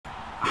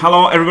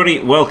Hello everybody,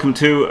 welcome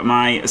to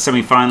my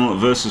semi-final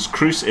versus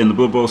Cruce in the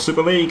Blood Bowl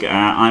Super League.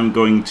 I'm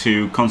going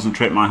to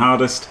concentrate my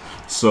hardest,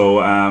 so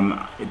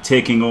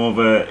taking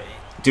over,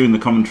 doing the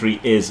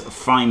commentary is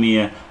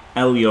Faemir,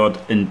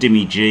 Elyod and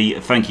Dimmy G.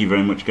 Thank you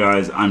very much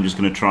guys, I'm just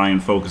going to try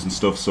and focus and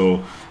stuff,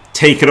 so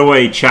take it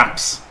away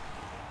chaps.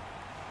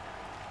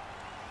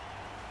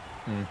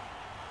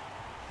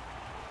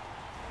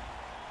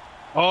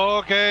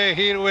 Okay,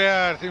 here we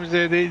are. Seems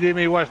that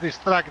Dimmy was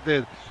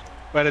distracted.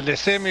 But in the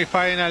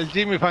semi-final,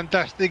 Jimmy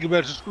Fantastic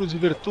versus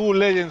Crucifer, two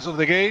legends of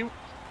the game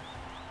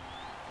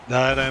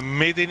that are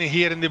meeting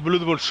here in the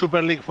Blood Bowl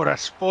Super League for a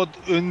spot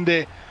in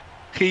the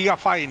Giga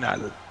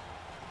Final.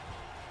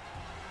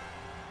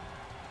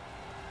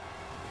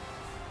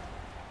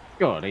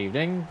 Good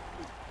evening.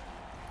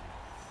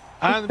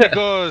 And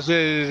because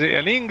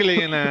an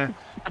England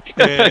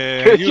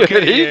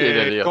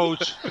UK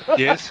coach,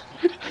 yes,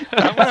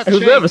 I'm going to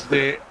change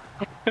the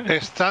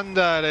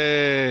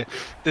standard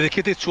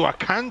dedicated to a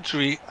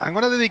country. I'm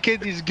going to dedicate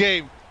this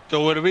game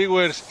to our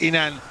viewers in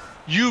an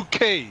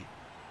UK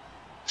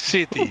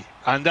city,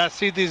 and that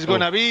city is going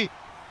to be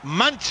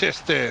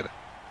Manchester.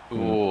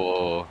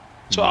 Ooh.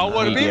 So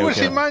our viewers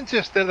in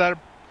Manchester are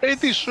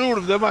pretty sure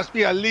there must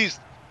be at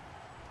least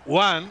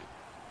one.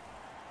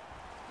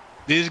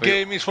 This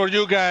game is for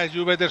you guys.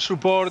 You better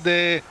support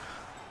the...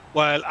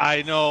 Well,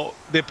 I know,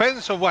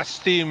 depends on what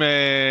team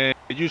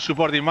you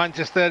support in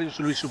Manchester. You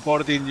should be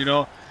supporting, you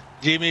know,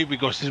 Jimmy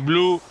because he's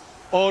blue,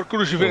 or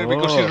Crucifer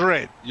because he's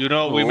red. You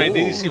know, we made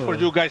it easy for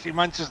you guys in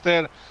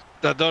Manchester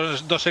that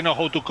doesn't know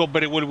how to cope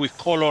very well with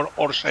color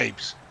or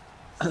shapes.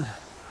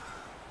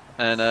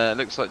 And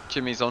looks like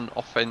Jimmy's on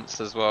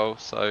offense as well,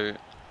 so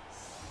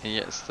he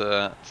gets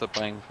to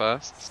bang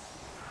first.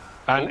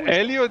 And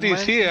Elyod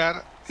is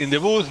here in the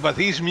booth, but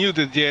he's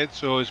muted yet,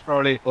 so he's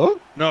probably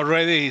not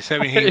ready. He's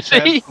having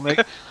himself to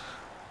make...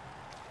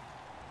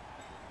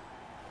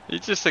 He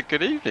just said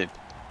good evening.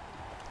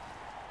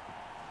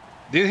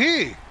 Did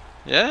he?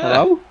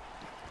 Yeah.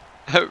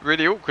 Hello?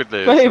 Really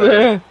awkwardly.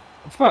 Faemir!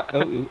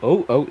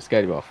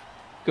 Scared him off.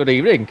 Good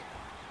evening.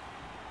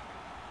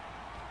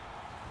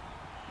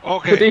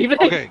 Okay. Good evening.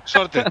 Okay,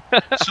 sorted.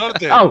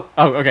 Sorted. Okay.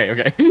 I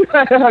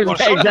was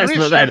getting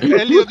desperate then.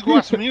 Elyod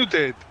was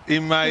muted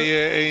in my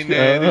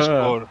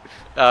Discord.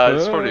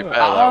 It's probably better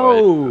that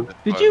way.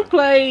 Did you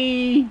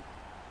play...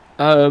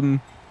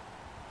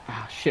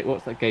 shit,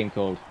 what's that game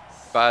called?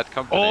 Bad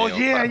Company. Oh,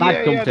 yeah,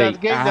 Bad Company. that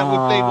game that we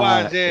played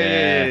once.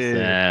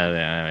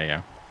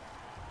 There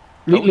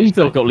we go.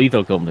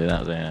 Lethal Company, that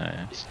was it,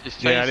 yeah.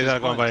 It's Lethal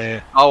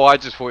Company. Oh, I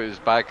just thought it was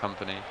Bad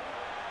Company.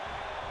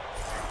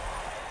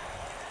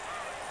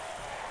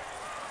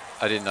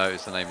 I didn't know it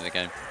was the name of the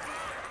game.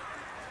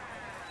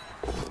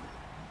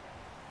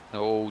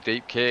 Oh,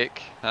 deep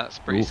kick. That's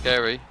pretty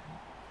scary.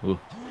 Ooh.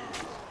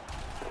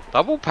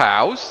 Double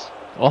pals.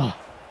 Oh,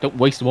 don't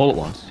waste them all at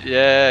once.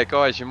 Yeah,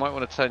 guys, you might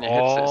want to turn your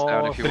headsets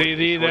down if you're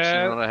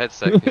watching on a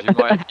headset, because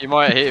you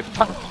might hear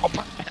pow,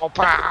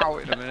 pow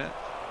in a minute.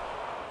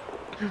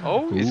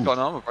 Oh, he's got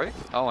an armor break.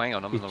 Oh, hang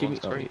on, I'm on the wrong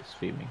screen. It's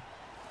streaming.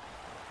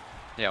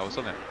 Yeah, I was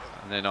on it,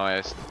 and then No,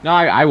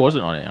 I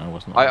wasn't on it.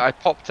 I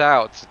popped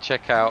out to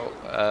check out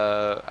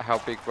how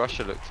big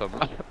Russia looked on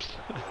maps.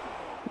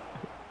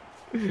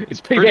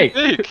 It's pretty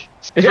big.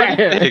 It's pretty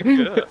big.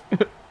 Yeah.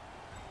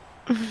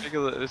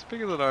 It's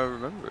bigger than I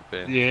remember it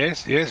being.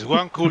 Yes.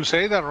 One could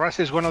say that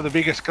Russia is one of the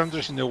biggest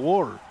countries in the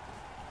world.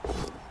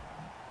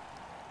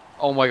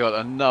 Oh my god,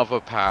 another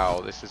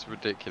POW. This is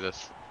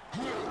ridiculous.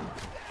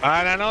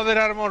 And another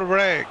armor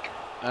break.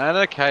 And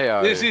a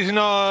KO. This is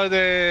not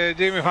the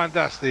Jimmy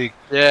Fantastic.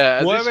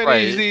 Yeah, whoever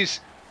is this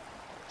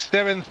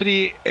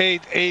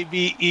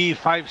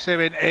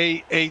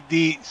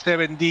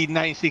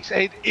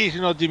 738ABE57A8D7D968 is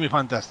not Jimmy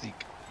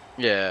Fantastic.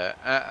 Yeah,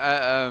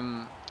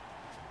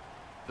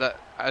 that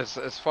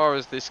as far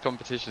as this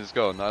competition's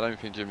gone, I don't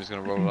think Jimmy's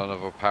going to roll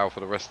another POW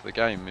for the rest of the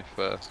game if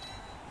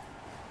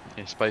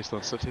it's based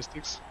on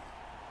statistics.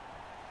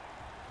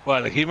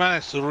 Well, he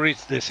managed to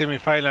reach the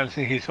semi-finals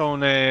in his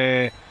own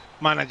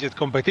managed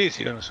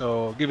competition,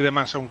 so give the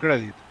man some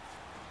credit.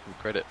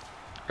 Credit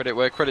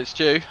where credit's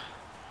due.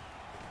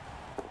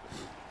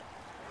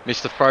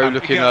 Mr. Throw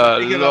looking a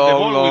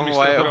long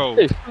way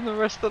away from the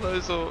rest of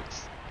those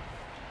orcs.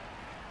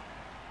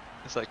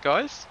 It's like,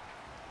 guys?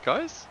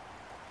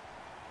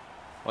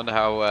 Wonder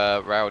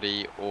how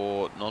rowdy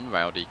or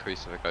non-rowdy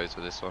Crucifer goes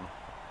with this one.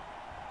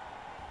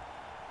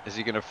 Is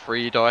he going to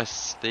free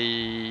dice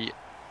the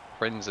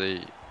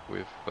frenzy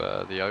with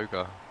the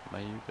ogre?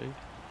 Maybe.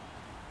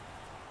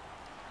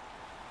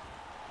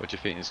 Or do you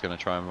think he's going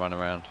to try and run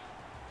around?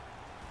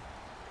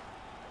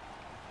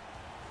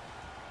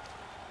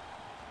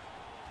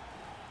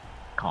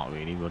 Can't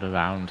really run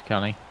around,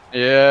 can he?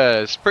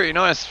 Yeah, it's pretty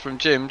nice from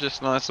Jim,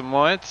 just nice and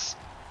wide.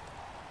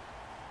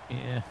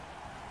 Yeah.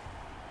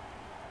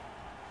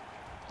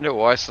 A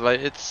little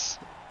isolated.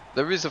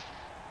 There is a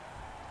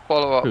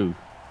follow-up. Who?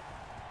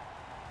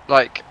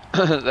 Like,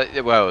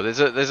 well, there's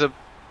a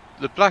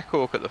the black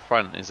orc at the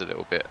front is a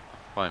little bit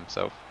by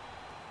himself.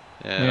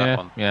 Yeah, that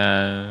one.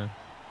 Yeah.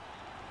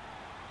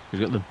 He's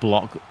got the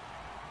block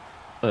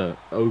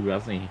Ogre,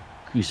 hasn't he?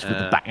 Crucifer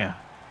the banger.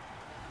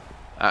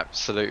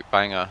 Absolute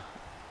banger.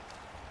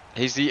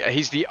 He's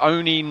the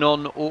only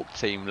non-Orc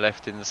team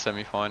left in the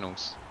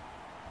semi-finals.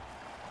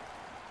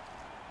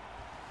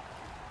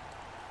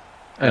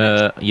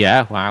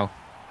 Yeah, wow.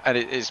 And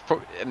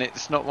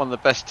it's not one of the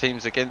best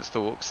teams against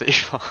Orcs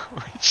either,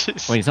 which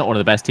is... Well, he's not one of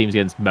the best teams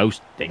against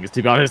most things,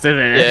 to be honest, is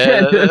it?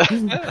 Yeah,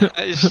 that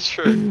is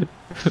true.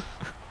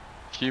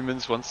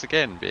 Humans once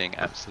again being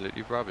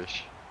absolutely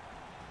rubbish.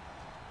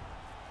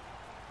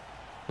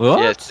 What?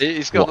 Yeah, see,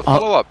 he's got the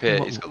follow-up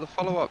here. He's got the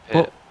follow-up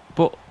here.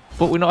 But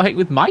we're not hit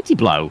with Mighty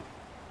Blow.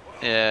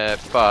 Yeah,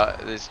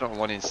 but it's not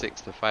 1 in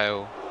 6 to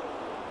fail.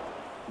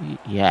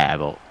 Yeah,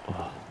 but...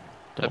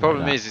 the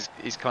problem is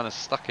he's kind of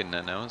stuck in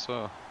there now as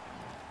well.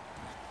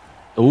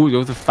 Oh, there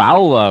was a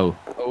foul though.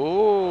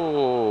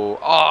 Oh,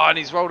 and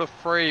he's rolled a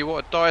 3.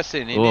 What a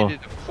dicing. He needed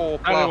a 4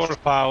 plus.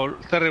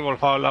 Terrible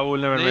foul. I will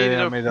never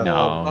make that.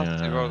 No,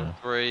 he rolled a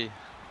 3.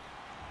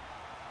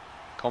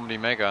 Comedy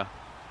mega.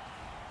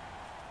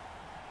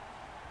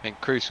 I think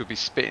Cruz will be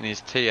spitting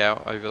his tea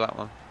out over that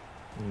one.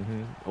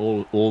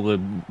 All the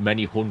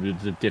many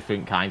hundreds of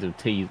different kinds of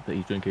tea that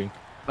he's drinking.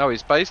 No,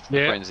 he's based on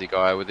the Frenzy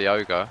guy with the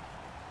Ogre.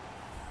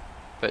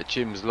 But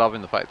Jim's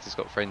loving the fact he's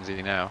got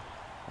Frenzy now.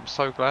 I'm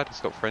so glad he's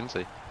got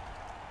Frenzy.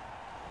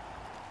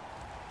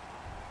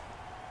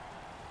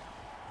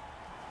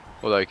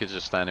 Although he could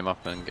just stand him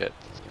up and get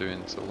 2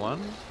 into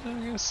 1, I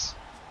guess.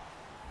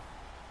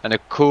 And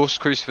of course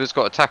Crucifer's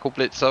got a tackle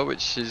blitzer,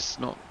 which is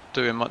not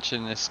doing much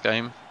in this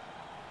game.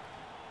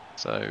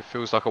 So it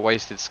feels like a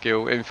wasted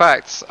skill. In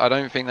fact, I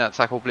don't think that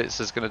tackle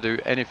blitzer is going to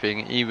do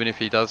anything, even if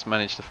he does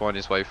manage to find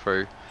his way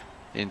through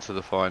into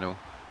the final.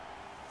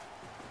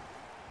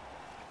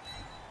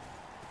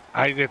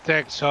 I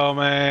detect some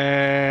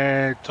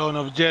tone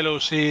of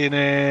jealousy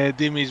in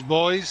Dimmy's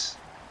voice.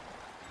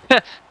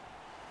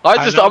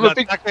 I'm a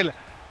big...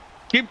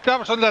 Keep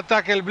tabs on that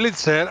tackle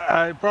blitzer.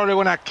 I probably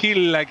wanna kill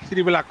like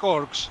 3 black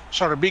orcs,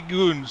 sorry, big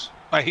goons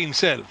by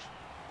himself.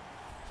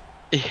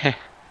 Yeah.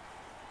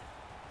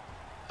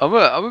 I'm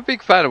a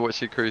big fan of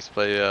watching Cruz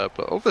play,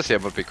 but obviously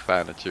I'm a big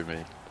fan of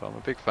Jimmy. But I'm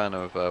a big fan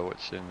of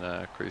watching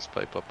Cruz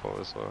play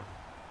bloodbowl as well.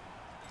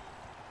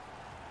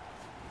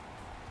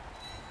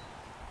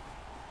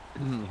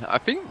 I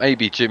think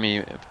maybe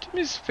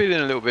Jimmy's feeling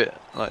a little bit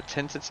like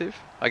tentative.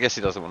 I guess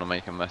he doesn't want to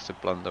make a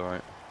massive blunder,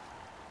 right?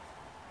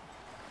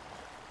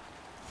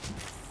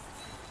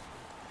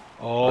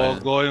 Oh,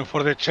 going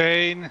for the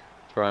chain.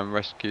 Try and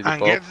rescue the and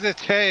Bob. Gets the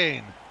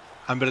chain.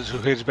 And is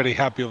very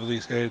happy of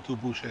these 2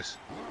 pushes.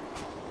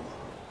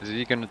 Is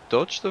he going to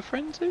dodge the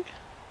frenzy?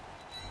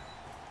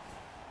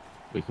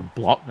 We can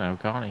block now,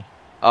 can't he?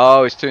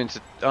 Oh, it's 2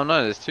 into... Oh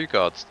no, there's 2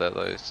 guards there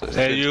though. So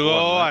there you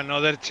go,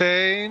 another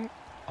chain.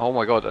 Oh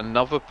my god,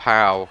 another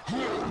pow.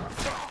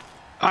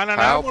 And an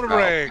armor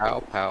break.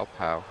 Pow, pow,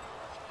 pow.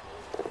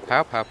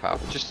 Pow, pow, pow.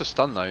 Just a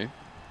stun though.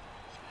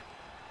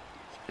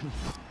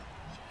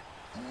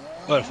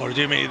 Well, for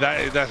Jimmy,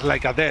 that's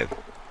like a death.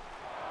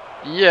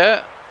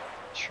 Yeah,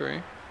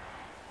 true.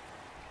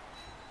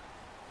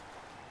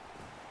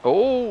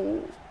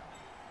 Oh.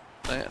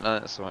 No,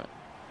 that's right.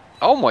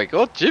 Oh my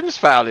god, Jim's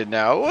fouling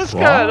now. What's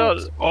going on?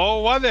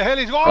 Oh, what the hell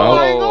is going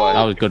on?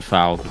 That was a good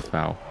foul, good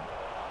foul.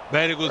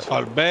 Very good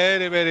foul,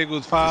 very, very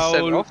good foul.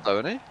 He's sent off though,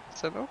 isn't he?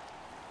 Sent off?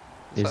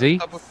 Is he?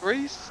 Double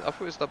 3s? I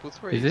thought it was double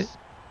 3s. Is it?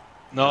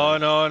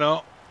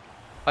 No.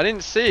 I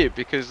didn't see it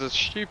because the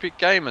stupid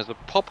game has a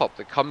pop-up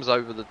that comes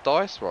over the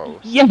dice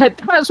rolls. Yeah,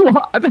 that's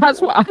what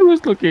I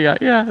was looking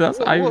at. Yeah, that's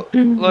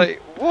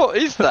what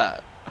is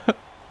that?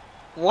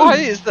 Why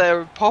is there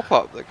a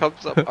pop-up that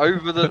comes up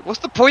over the... What's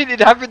the point in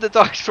having the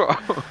dice roll?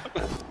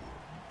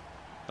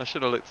 I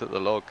should have looked at the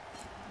log.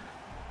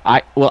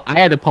 I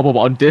had a pop-up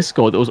on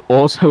Discord that was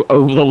also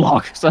over the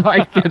log, so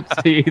I can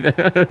see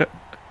that.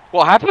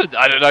 What happened?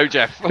 I don't know,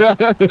 Jeff.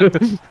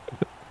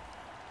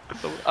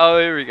 Oh,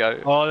 here we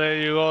go. Oh, there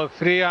you go.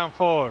 3 and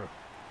 4.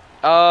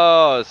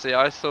 Oh, see,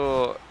 I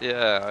saw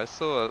the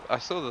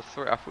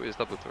 3. I thought it was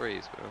double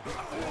 3s. But...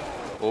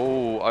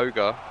 Oh,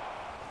 Ogre.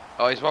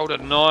 Oh, he's rolled a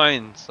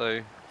 9,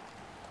 so...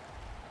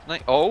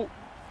 Oh!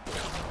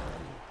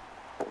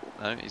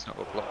 No, he's not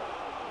got block.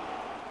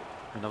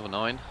 Another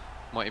 9.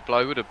 Mighty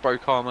blow with a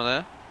broke armor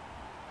there.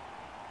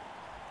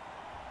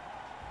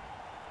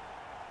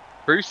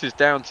 Bruce is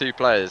down 2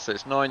 players, so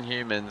it's 9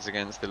 humans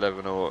against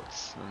 11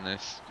 orcs, and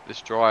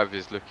this drive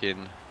is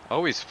looking...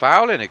 Oh, he's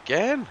fouling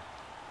again!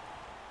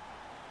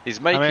 He's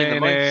making the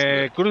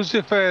most...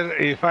 Crucifer,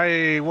 if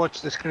I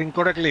watch the screen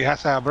correctly,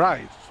 has a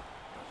bribe.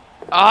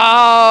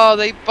 Ah,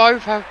 they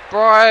both have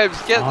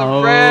bribes. Get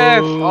the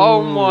ref.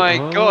 Oh my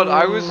god,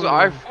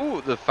 I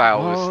thought the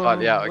foul was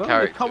slightly out of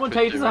character. The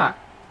commentator's that.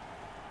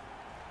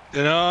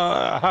 You know,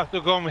 I have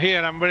to come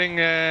here and bring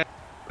the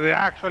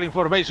actual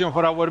information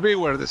for our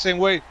viewers. The same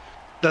way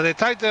that the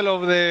title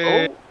of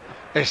the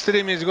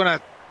stream is gonna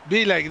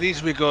be like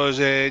this because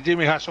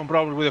Jimmy has some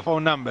problems with the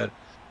phone number.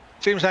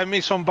 Seems I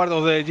missed some part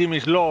of the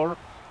Jimmy's lore,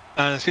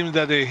 and it seems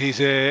that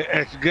his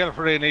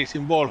ex-girlfriend is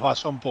involved at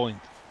some point.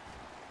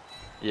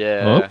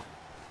 Yeah.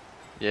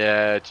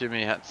 Yeah,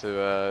 Jimmy had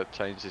to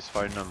change his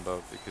phone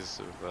number because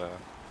of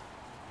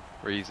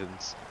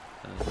reasons.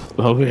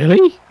 Oh,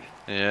 really?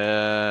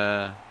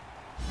 Yeah.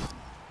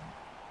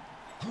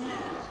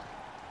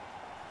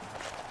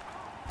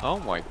 Oh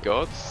my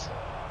God.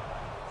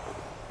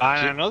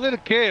 And another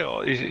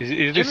KO. Is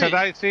this a Jimmy.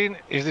 dicing?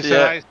 Is this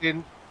Yeah. a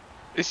dicing?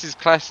 This is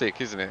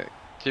classic, isn't it?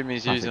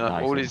 Jimmy's Classic using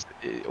up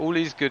all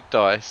his good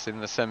dice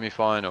in the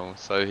semi-final,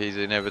 so he's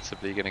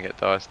inevitably going to get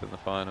diced in the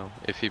final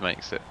if he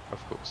makes it,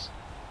 of course.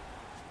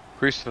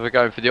 Crucifer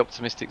going for the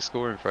optimistic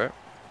scoring for it.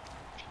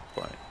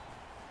 Quite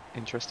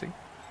interesting.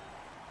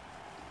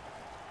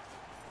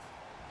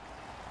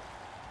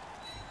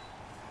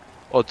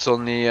 Odds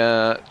on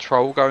the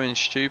troll going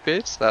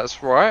stupid.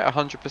 That's right,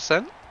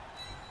 100%.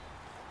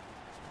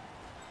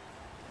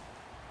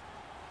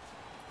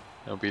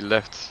 He'll be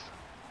left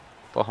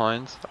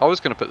behind. I was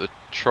going to put the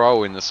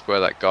troll in the square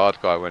that guard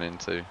guy went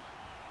into.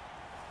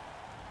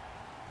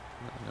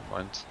 No, never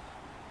mind.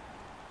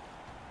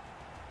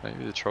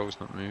 Maybe the troll's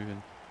not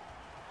moving.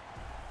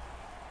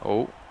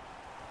 Oh,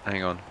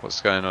 hang on. What's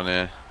going on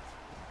here?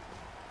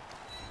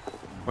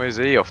 Where's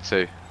he off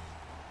to?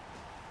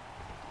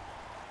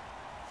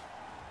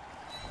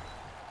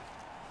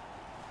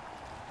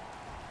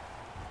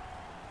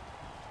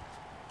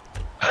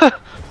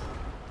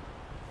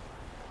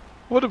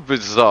 What a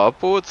bizarre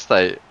board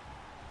state.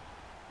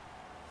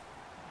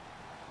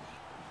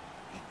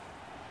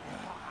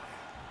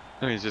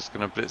 Oh, he's just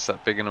going to blitz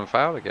that big and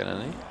foul again,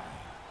 isn't he?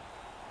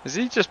 Is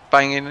he just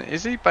banging?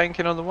 Is he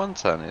banking on the one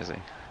turn, is he?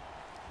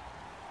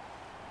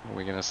 Are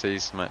we going to see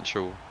some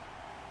actual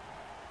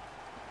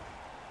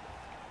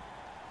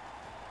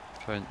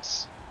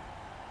defense?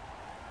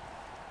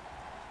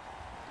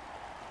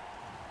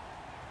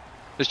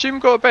 Has Jim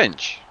got a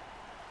bench?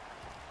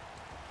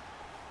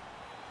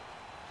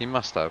 He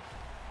must have.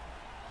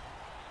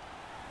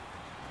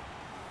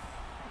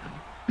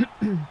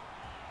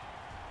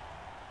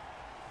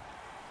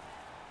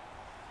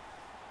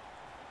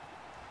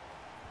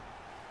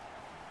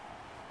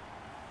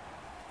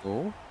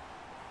 Oh.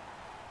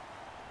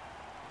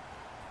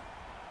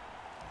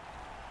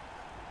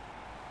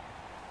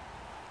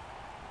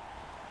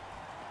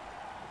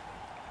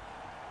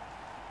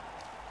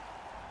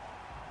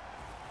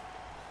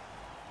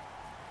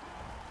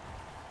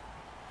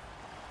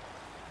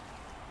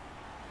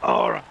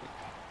 All right.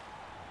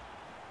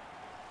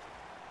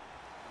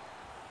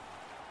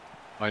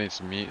 I need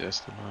to mute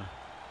this, don't I?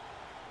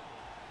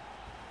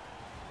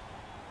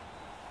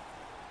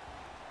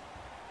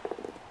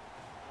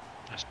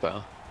 That's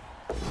better.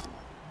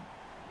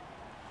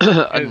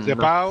 There's the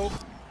bow.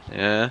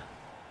 Yeah.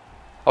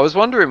 I was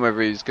wondering whether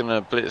he's going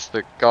to blitz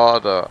the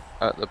guarder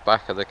at the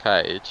back of the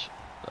cage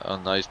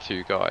on those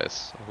two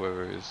guys, or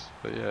whether he's,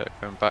 but yeah,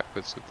 going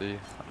backwards with the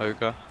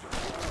ogre.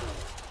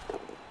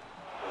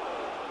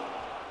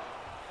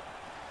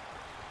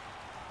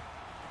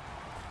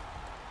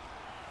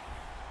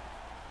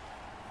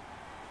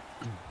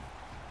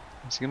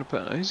 Is he going to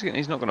put?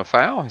 He's not going to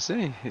foul, is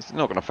he? He's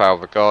not going to foul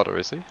the guarder,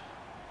 is he?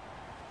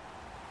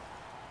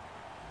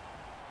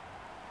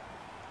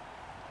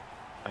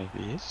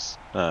 Maybe he is.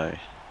 No.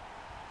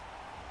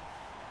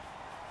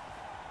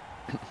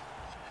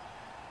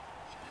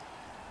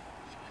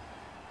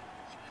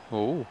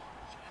 Oh.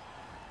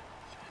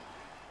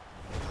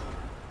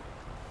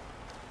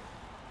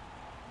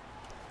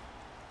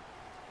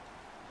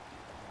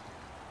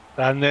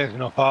 And there's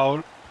no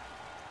foul.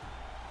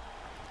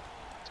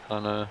 It's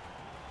kind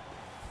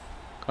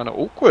of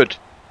awkward.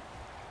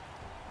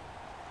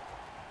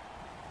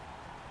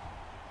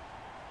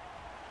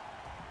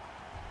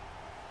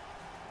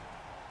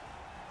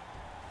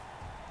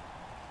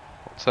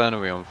 What turn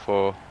are we on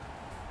for?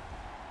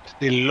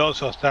 Still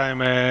lots of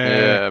time.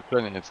 Yeah,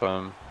 plenty of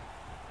time.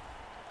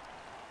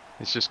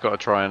 He's just got to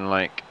try and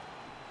like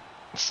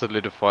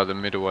solidify the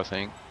middle, I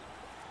think.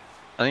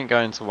 I think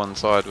going to one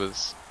side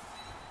was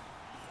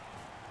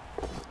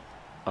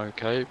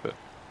okay, but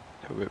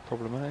a little bit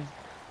problematic.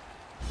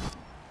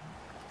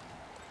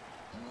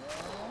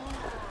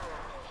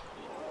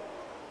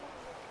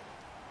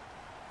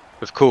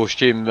 Of course,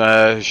 Jim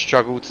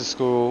struggled to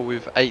score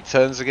with 8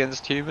 turns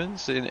against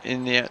humans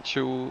in the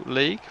actual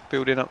league,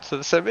 building up to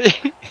the semi.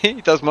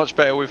 He does much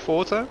better with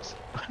 4 turns.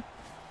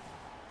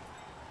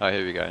 Oh,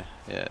 here we go.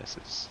 Yeah, this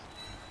is.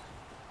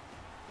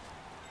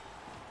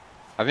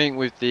 I think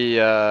with the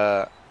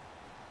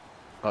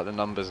like the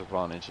numbers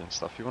advantage and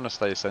stuff, you want to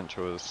stay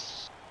central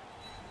as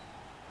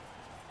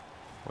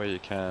where you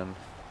can.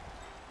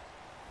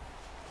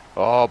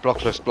 Oh,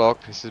 blockless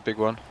block. This is a big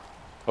one.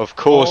 Of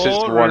course,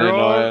 it's the 1 in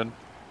 9.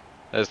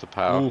 There's the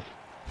power.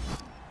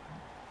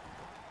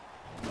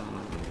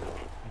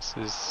 This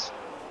is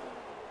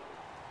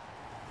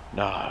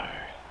no.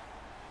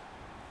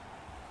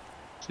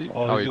 See?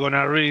 Oh, you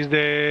gonna reach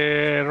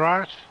the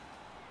rush?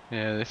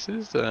 Yeah, this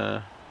is.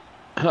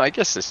 I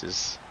guess this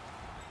is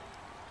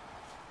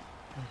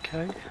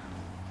okay.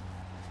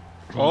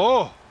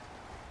 Oh,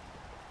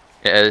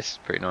 Yeah, this is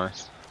pretty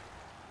nice.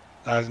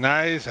 that's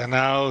nice. And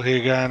now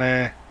he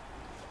gonna.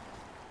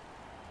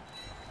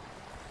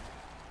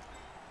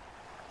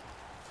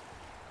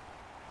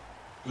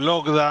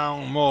 lock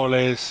down more or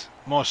less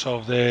most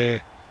of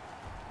the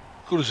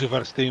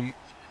Crucifer's team.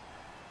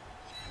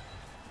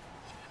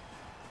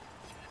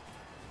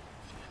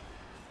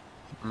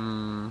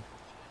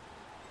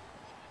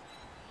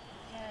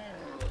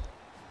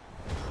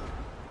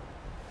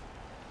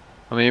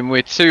 I mean,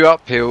 we're 2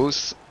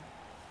 uphills.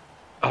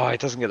 Oh, he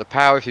doesn't get the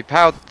power. If he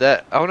powered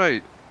that... Oh no,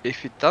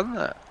 if he'd done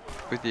that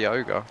with the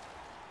ogre,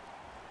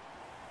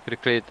 could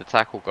have cleared the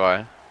tackle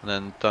guy and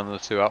then done the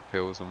 2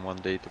 uphills and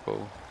 1D'd the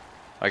ball.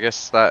 I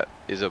guess that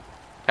is a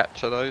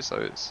catcher though, so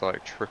it's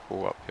like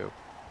triple uphill,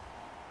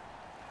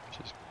 which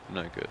is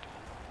no good.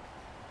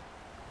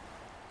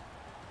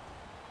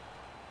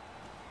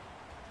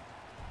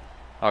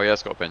 Oh, yeah,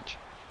 it's got a bench.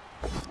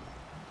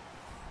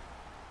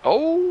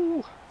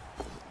 Oh!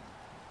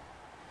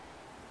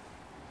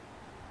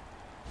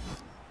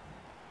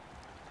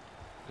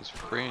 There's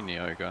 3 in the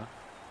ogre.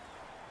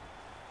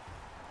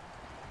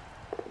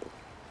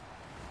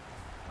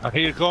 And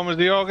here comes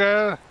the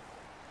ogre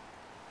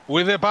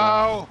with the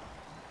pow.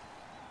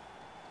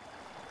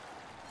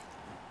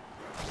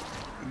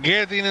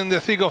 Getting in the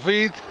thick of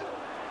it.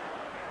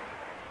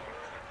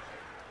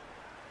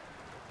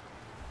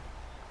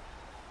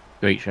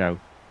 Great show.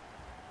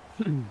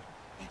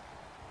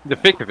 The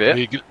thick of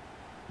it.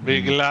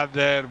 Big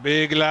ladder,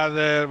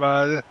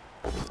 but...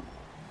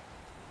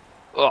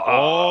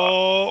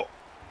 Oh!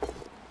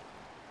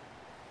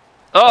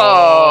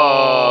 Oh!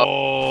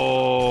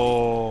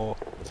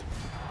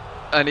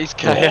 And he's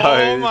KO'd.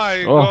 Oh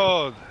my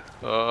god!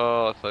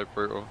 Oh, so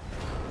brutal.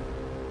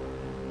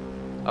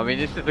 I mean,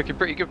 this is looking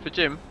pretty good for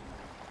Jim.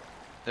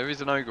 There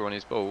is an ogre on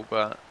his ball,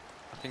 but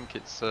I think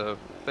it's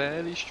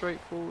fairly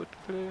straightforward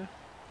clear.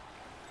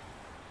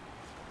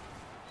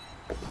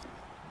 I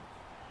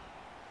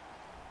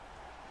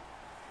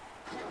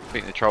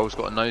think the troll's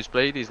got a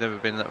nosebleed. He's never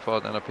been that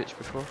far down a pitch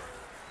before.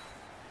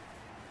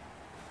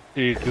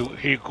 He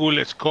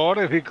could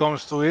score if he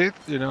comes to it,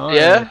 you know.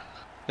 Yeah,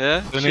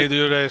 yeah. You need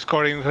your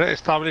scoring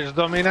established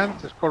dominant,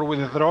 score with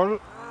the troll.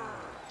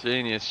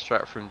 Genius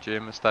strat from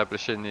Jim,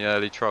 establishing the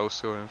early troll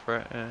scoring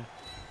threat. Yeah.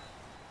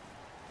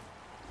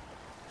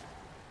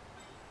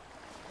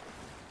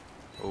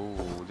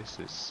 Oh, this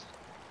is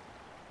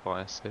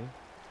spicy.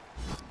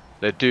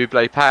 The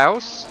double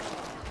pals.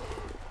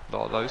 A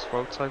lot of those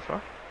rolled so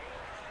far.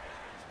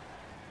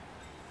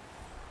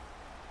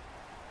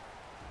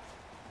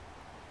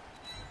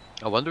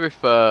 I wonder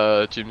if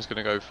Jim's going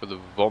to go for the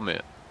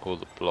vomit or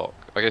the block.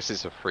 I guess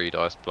it's a 3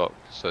 dice block,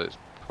 so it's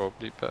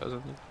probably better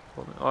than the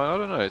vomit. I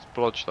don't know, it's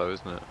blodge though,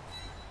 isn't it?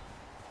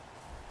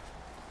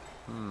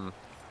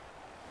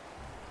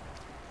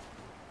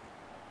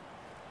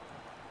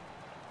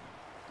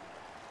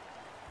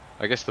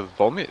 I guess the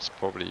vomit's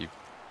probably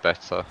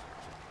better.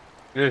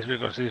 Yes,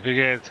 because if he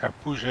gets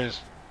pushes,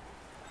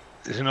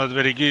 it's not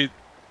very good.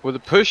 Well, the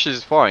push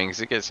is fine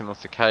because it gets him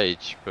off the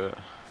cage, but...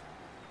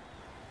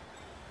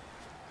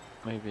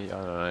 maybe,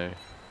 I don't know.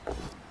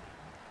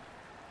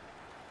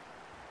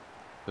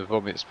 The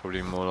vomit's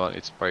probably more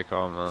likely to break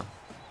armor.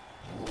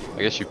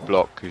 I guess you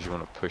block because you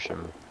want to push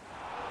him.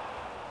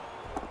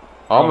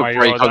 Armor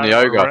break on the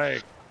ogre.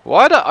 Break.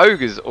 Why do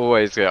ogres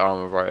always get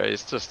armor break?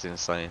 It's just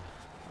insane.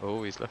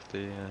 Oh, he's left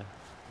the...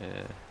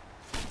 yeah.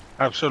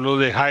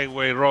 Absolutely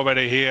highway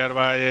robbery here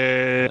by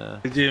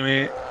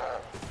Jimmy.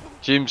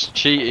 Jim's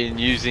cheating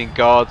using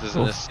guards as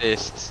an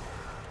assist.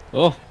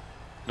 Oh.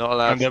 Not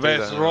allowed and to the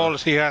best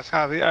rolls he has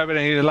had ever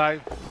in his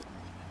life.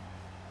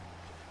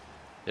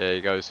 Yeah,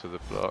 he goes for the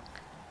block.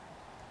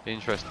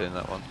 Interesting,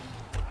 that one.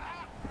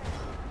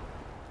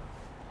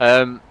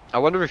 I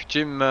wonder if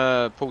Jim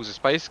pulls a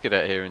space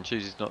cadet here and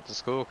chooses not to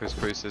score because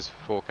Cruz has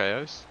 4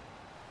 KOs.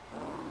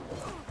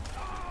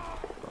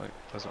 Right,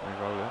 doesn't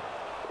re-roll it.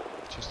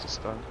 Just a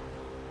stun.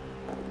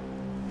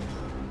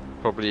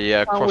 Probably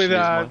crossing with his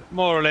that, mind.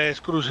 more or less,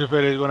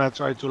 Crucifer is gonna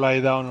try to lie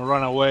down and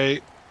run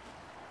away.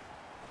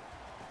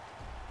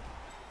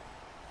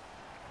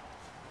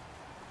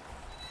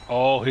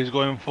 Oh, he's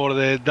going for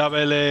the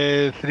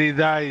double 3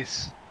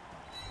 dice.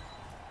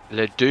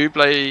 Le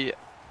double.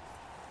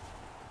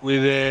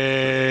 With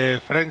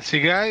the frenzy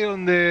guy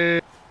on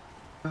the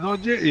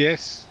dodge,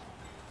 yes.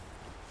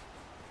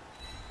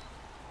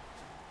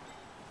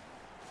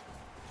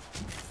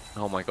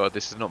 Oh my god,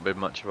 this has not been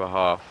much of a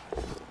half.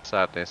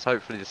 Sadness.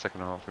 Hopefully the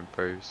second half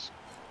improves.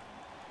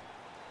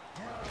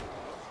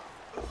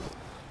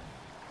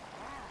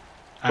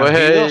 And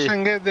he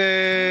doesn't get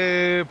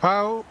the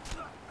pow.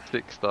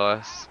 6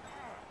 dice.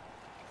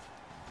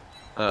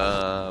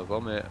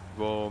 Vomit.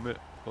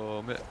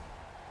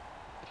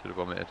 Should have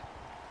vomited.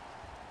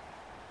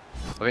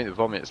 I think the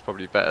vomit is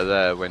probably better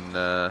there when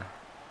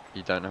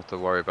you don't have to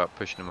worry about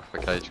pushing him off the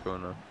cage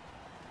corner.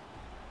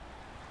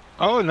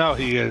 Oh, now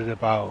he gets the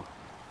pow.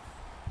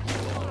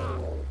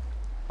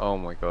 Oh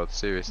my god,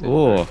 seriously.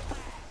 Oh.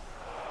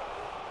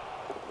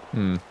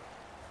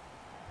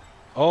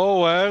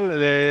 Oh well,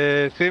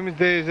 the seems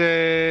this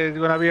is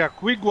gonna be a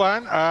quick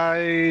one.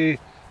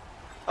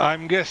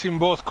 I'm guessing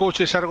both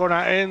coaches are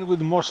gonna end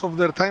with most of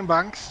their time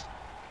banks.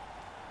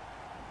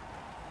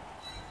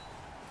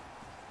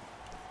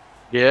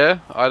 Yeah,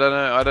 I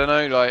don't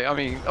know. Like, I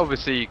mean,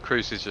 obviously,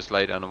 Cruz is just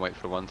lay down and wait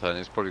for one turn.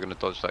 He's probably going to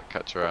dodge that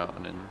catcher out,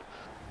 and then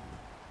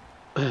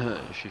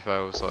if he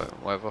fails, like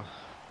whatever.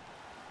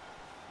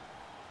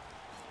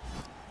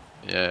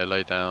 Yeah,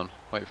 lay down,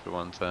 wait for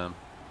one turn.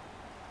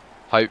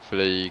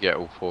 Hopefully, you get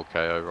all 4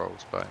 KO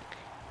rolls back.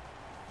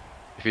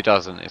 If he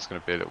doesn't, it's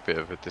going to be a little bit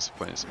of a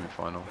disappointing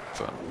semi-final.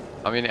 But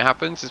I mean, it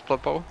happens. It's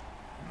Blood Bowl.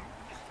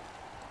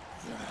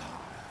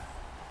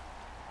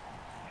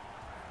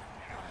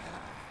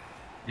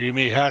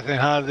 Jimmy hasn't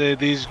had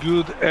this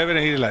good ever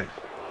in his life.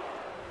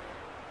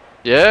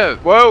 Yeah,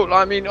 well,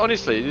 I mean,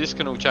 honestly, this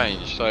can all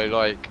change. So,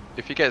 like,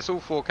 if he gets all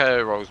 4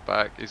 KO rolls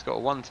back, he's got a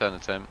 1-turn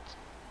attempt.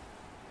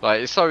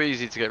 Like, it's so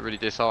easy to get really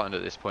disheartened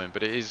at this point,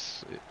 but it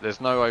is.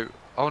 There's no.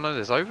 Oh no,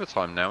 there's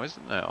overtime now,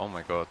 isn't there? Oh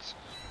my god.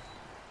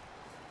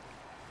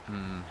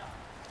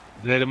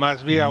 There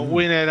must be a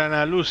winner and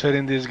a loser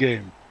in this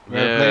game.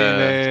 We're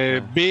playing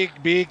a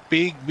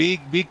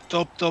big,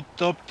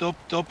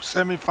 top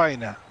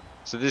semi-final.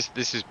 So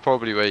this is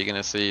probably where you're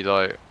gonna see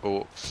like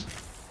Orcs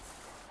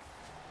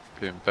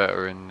doing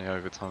better in the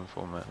overtime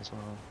format as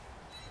well.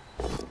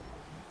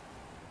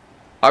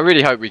 I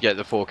really hope we get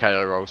the 4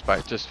 KO rolls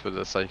back just for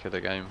the sake of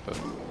the game, but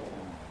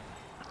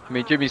I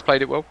mean Jimmy's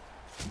played it well.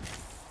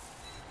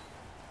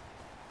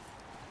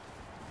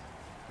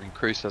 I mean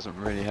Cruz hasn't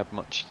really had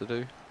much to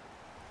do.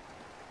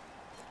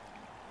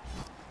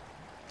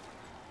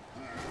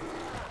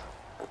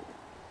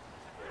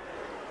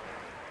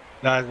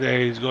 That there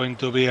is going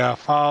to be a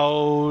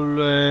foul,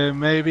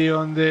 maybe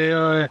on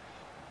the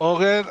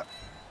Ogre.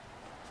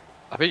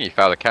 I think he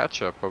fouled a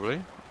catcher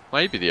probably.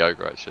 Maybe the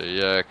Ogre actually,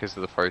 yeah, because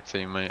of the throw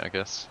teammate, I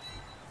guess.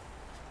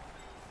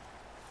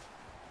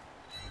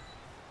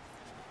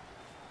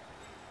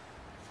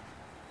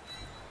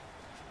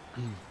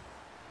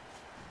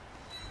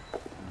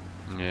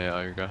 Yeah,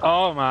 Ogre.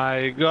 Oh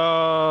my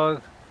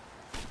god.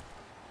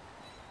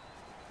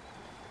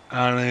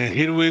 And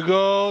here we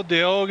go,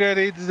 the Ogre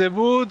hits the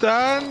boot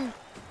and...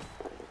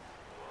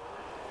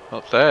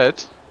 Not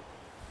dead.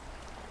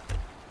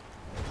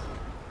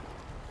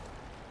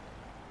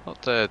 Not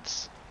dead.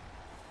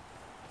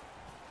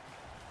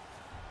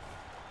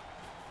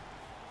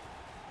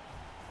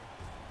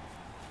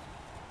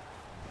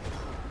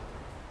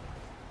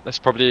 That's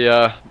probably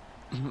one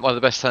of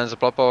the best turns of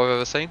Blood Bowl I've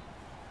ever seen.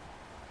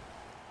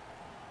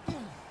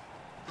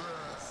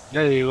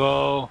 There you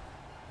go.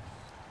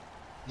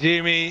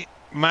 Jimmy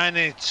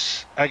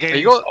managed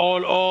against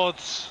all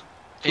odds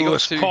to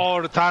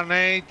score turn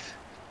 8.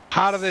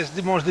 Hardest,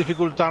 the most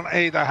difficult turn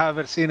 8 I have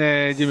ever seen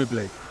Jimmy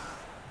play.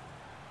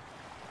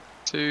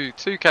 Two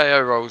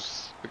KO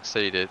rolls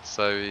succeeded,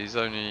 so he's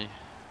only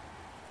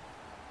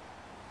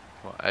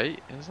what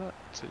 8 is that?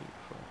 2,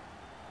 4,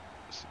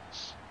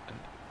 6, 8,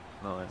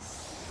 9.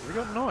 Have we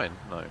got 9?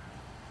 No.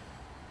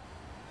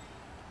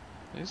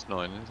 It's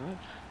 9, isn't it?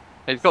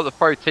 He's got the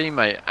throw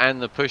teammate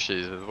and the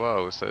pushes as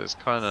well, so it's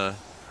kind of.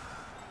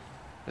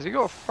 Has he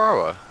got a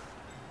thrower?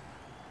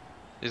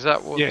 Is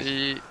that what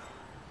the?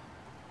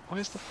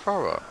 Where's the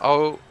thrower?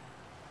 Oh,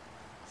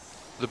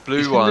 the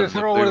blue one. The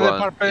thrower, the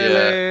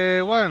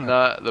purple one.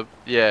 No,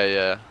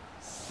 yeah.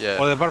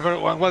 Or the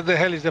purple one. What the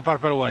hell is the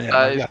purple one?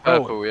 It's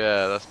purple.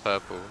 Yeah, that's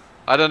purple.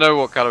 I don't know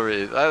what color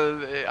it is.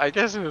 I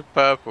guess it was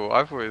purple.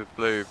 I thought it was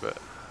blue, but.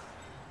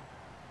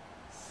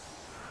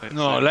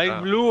 No,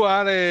 light blue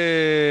are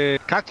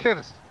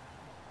catchers.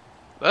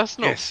 That's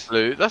not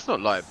blue. That's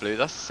not light blue.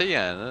 That's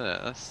cyan, isn't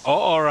it? That's... Oh,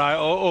 all right.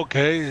 Oh,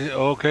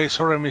 okay.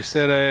 Sorry,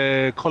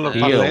 Mr. Color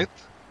Palette.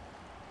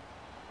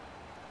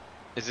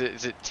 Is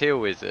it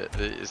teal? Is it?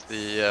 Is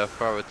the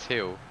thrower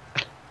teal?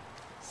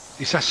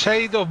 It's a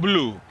shade of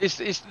blue.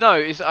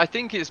 I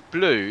think it's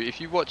blue.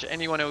 If you watch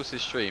anyone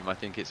else's stream, I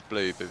think it's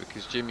blue. But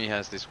because Jimmy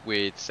has this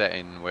weird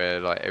setting where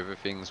like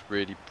everything's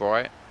really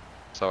bright,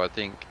 so I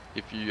think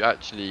if you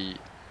actually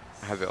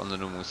have it on the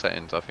normal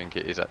settings, I think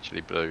it is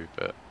actually blue.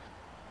 But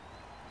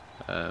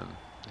the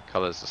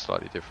colours are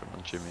slightly different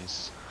on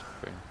Jimmy's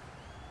screen.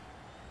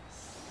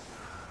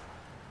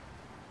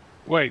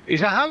 Wait,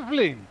 it's a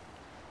halfling?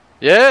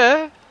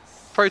 Yeah!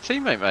 Pro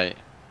teammate, mate.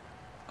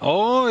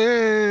 Oh,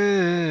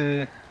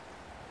 yeah.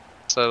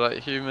 So, like,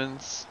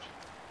 humans...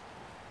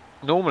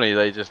 Normally,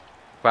 they just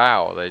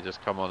foul. They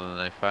just come on and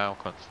they foul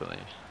constantly.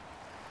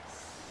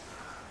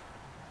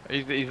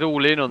 He's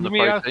all in on the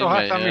pro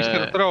teammate.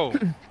 Mr. Throw.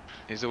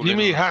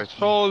 Jimmy has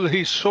sold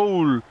his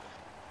soul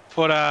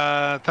for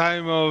a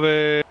time of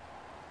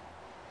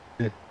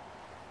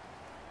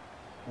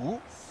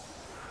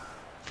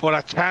for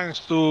a chance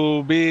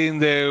to be in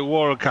the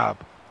World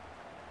Cup.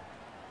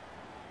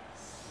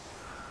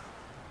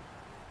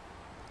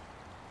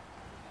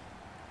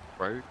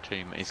 Pro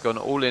teammate. He's gone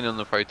all in on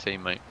the pro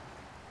teammate.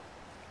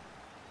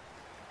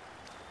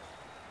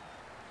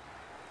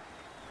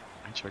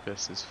 Which I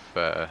guess is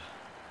fair.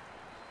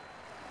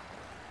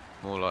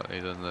 More likely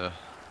than the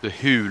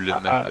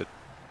Hula method.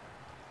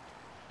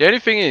 The only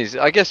thing is,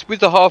 I guess with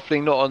the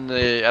halfling not on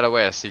the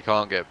LOS, he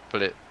can't get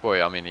blitz.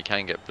 Boy, I mean, he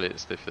can get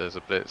blitzed if there's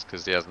a blitz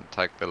because he hasn't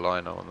tagged the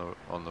liner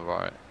on the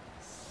right.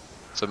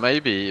 So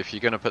maybe if you're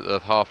going to put the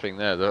halfling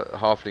there, the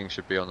halfling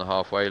should be on the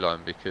halfway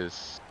line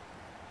because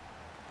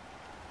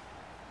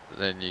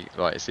then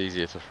it's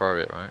easier to throw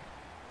it, right?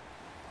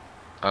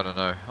 I don't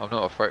know. I'm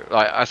not a throw.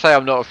 I say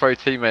I'm not a throw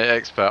teammate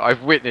expert.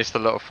 I've witnessed a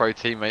lot of throw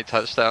teammate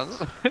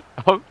touchdowns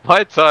on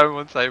my time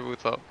on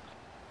tabletop.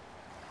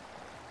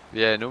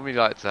 Yeah, normally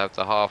like to have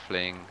the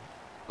halfling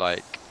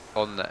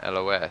on the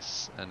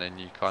LOS, and then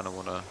you kind of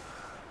want to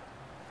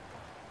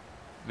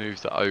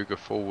move the ogre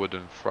forward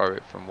and throw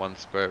it from one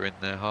square in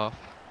their half,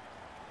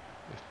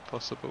 if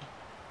possible.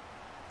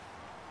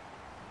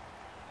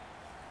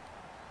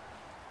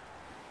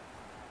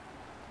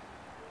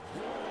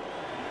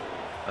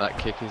 That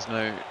kick is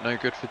no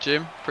good for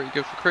Jim. Pretty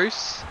good for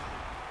Cruz.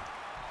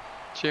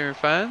 Cheering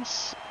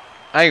fans.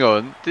 Hang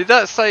on, did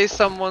that say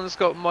someone's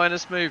got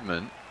minus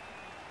movement?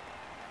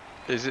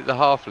 Is it the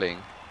halfling?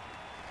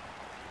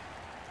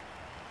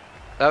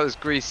 That was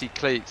Greasy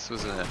Cleats,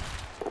 wasn't it?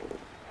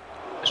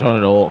 It's on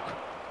an orc.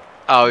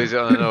 Oh, is it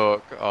on an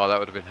orc? Oh, that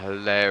would have been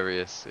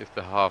hilarious if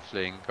the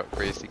halfling got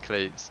Greasy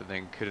Cleats and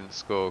then couldn't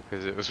score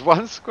because it was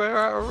one square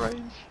out of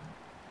range.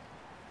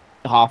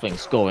 The halfling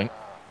scoring.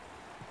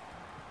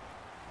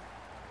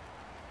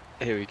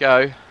 Here we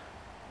go.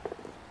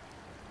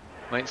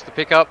 Makes the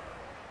pick up.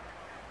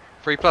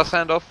 3+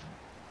 handoff.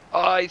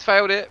 Oh, he's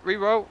failed it.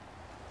 Reroll.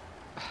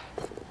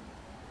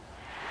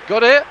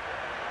 Got it.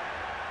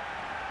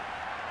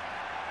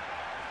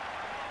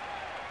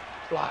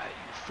 Fly,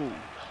 you fool.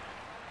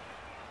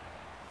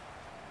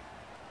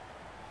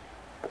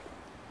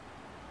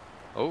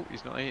 Oh,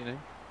 he's not eating him.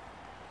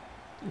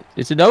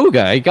 It's an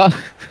ogre. He can't,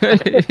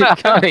 he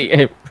can't eat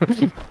him.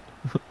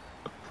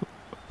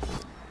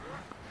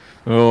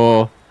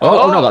 Oh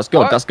no, that's good.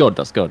 What? That's good.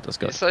 That's good. That's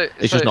good.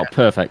 It's just not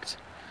perfect.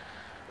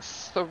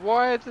 So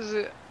why does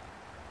it?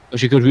 Well,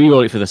 you could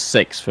reroll it for the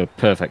 6 for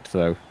perfect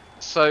though.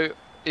 So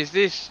is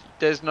this?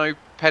 There's no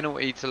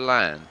penalty to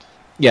land.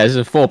 Yeah, this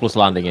is a 4+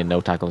 landing in no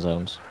tackle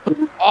zones.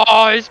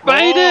 Oh, he's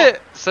made it!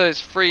 So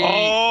it's free,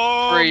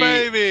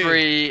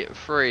 baby.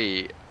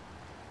 free.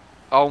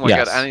 Oh my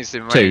god, and he's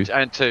in range. 2.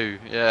 And 2,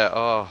 yeah,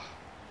 oh.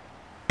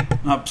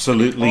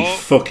 Absolutely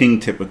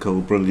fucking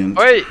typical, brilliant.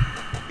 Wait,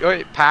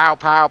 pow,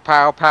 pow,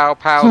 pow, pow,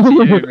 pow to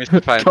you,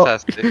 Mr.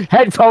 Fantastic.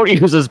 Headphone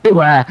users,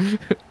 beware!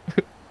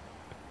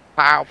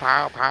 Pow,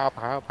 pow, pow,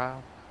 pow,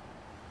 pow.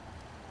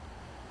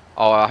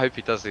 Oh, I hope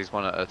he does these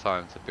one at a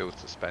time to build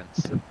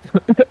suspense.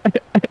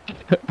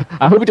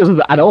 I hope he doesn't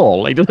at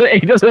all. He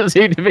doesn't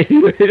seem to be.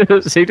 He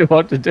doesn't seem to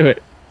want to do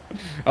it.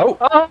 Oh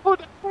no!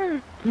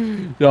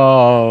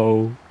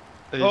 No.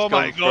 Oh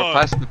my god!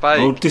 Past the bake.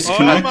 Oh,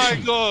 disconnection. Oh my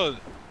god!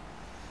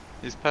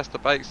 His past the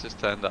bake's just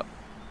turned up.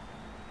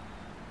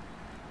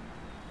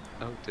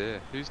 Oh dear,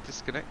 who's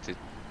disconnected?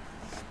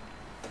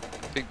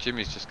 I think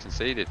Jimmy's just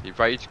conceded. He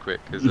rage quit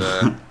because he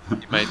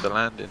made the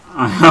landing.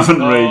 I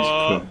haven't rage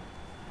quit.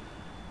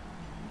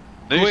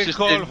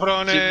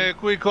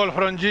 Quick call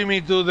from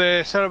Jimmy to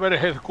the server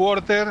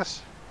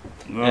headquarters.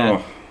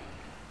 Oh.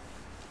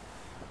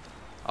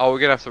 Oh, we're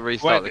gonna have to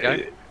restart the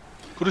game.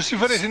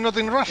 Crucifer is not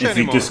in Russia if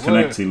anymore. If he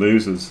disconnects, he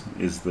loses.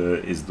 Is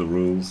the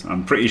rules?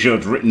 I'm pretty sure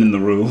it's written in the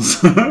rules.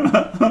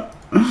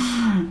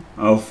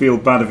 I'll feel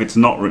bad if it's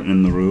not written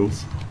in the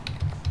rules.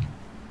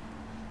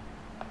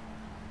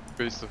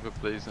 Crucifer,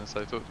 please, and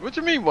so forth. What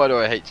do you mean? Why do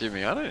I hate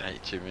Jimmy? I don't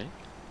hate Jimmy.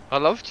 I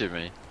love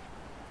Jimmy.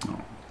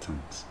 Oh,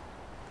 thanks.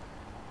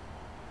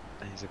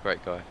 He's a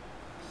great guy.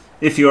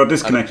 If you are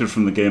disconnected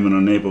from the game and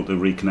unable to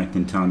reconnect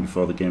in time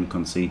before the game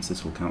concedes,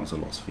 this will count as a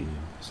loss for you.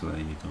 So there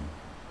you go.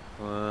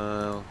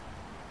 Well,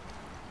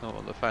 not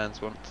what the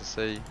fans want to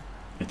see.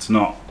 It's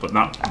not, but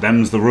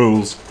them's the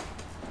rules.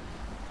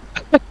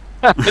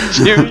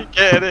 Jimmy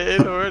getting it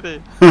in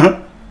already.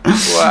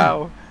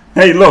 Wow.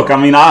 Hey, look, I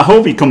mean, I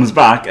hope he comes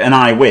back and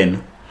I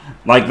win.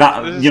 Like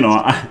that, you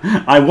know,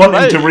 I want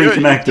him to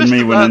reconnect and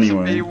me win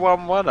anyway. He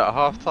 1-1 at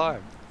half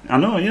time. I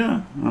know,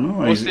 yeah, I know.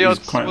 What's the odds?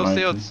 Quite what's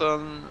the odds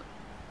on?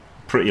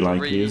 Pretty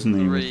likely, isn't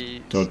he?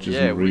 With dodges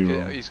and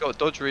reroll. He's got a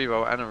dodge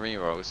reroll and a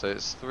reroll, so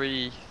it's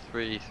 3,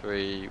 3,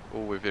 3,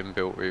 all with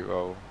inbuilt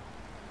reroll.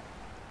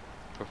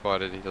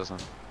 Provided he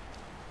doesn't.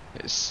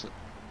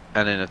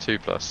 And then a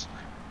 2+.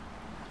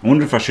 I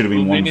wonder if I should have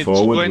been 1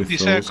 forward. 20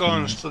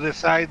 seconds to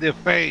decide the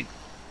fate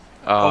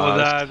of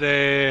that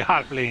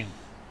halfling.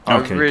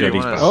 Okay, really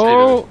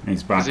good.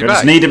 He's back. I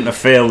just need him to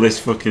fail this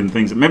fucking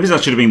thing. Maybe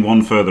that should have been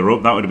 1 further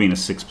up. That would have been a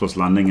 6+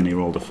 landing, and he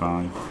rolled a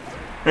 5.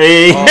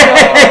 Hey!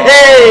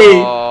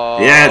 Oh,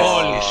 yes!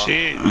 Holy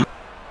shit!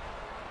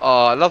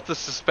 Oh, I love the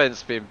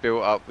suspense being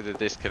built up with the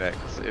disconnect.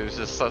 It was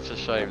just such a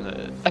shame that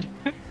it...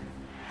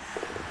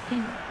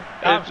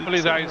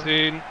 Absolutely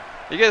dicing.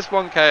 He gets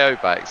 1 KO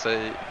back, so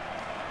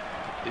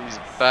he's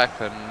back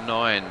at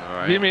 9,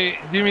 right?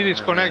 Jimmy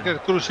disconnected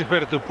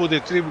Crucifer to put the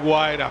trip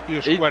wide a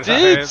few squares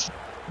ahead.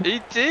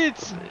 He did!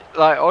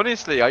 Like,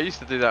 honestly, I used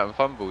to do that in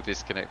Fumble,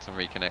 disconnect and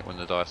reconnect when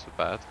the dice were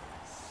bad.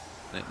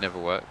 And it never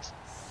worked.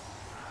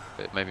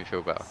 But it made me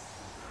feel better.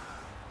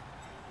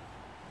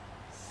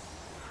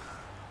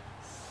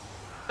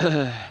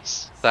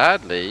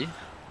 Sadly,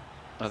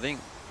 I think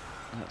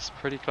that's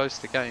pretty close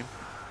to game.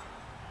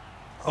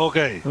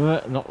 Okay.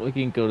 Not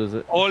looking good, is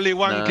it? Only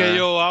one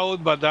KO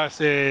out, but that's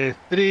 3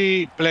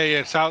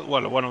 players out.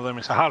 Well, one of them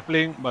is a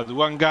halfling, but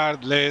 1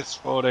 guard less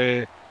for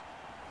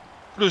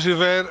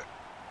Crucifer.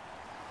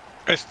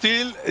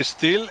 Still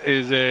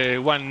is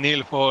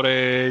 1-0 for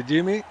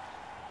Jimmy.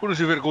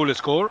 Crucifer cool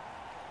score.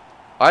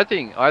 I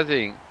think I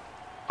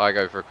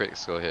go for a quick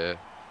score here.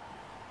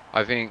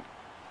 I think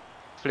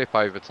flip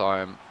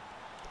overtime.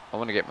 I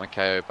want to get my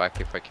KO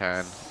back if I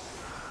can,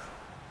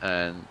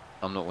 and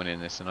I'm not winning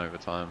this in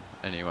overtime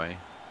anyway.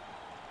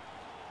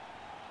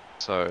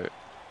 So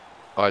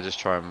I just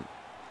try and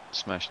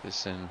smash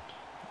this in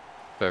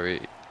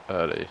very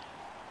early.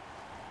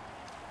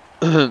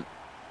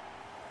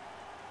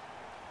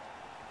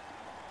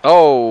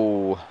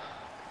 Oh,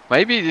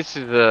 maybe this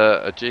is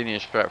a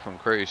genius strat from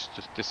Cruz.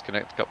 Just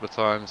disconnect a couple of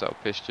times. That'll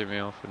piss Jimmy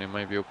off, and then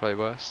maybe he'll play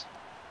worse.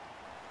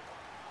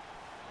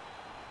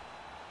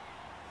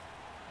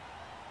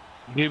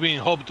 Giving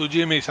hope to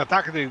Jimmy is a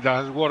tactic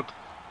that has worked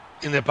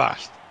in the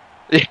past.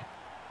 Yeah.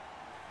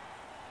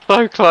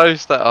 So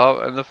close that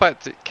up, and the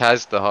fact it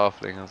Kaz the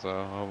halfling as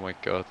well. Oh my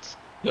god.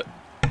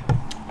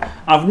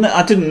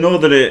 I didn't know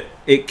that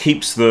it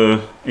keeps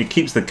the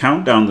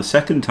countdown the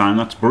second time.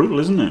 That's brutal,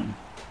 isn't it?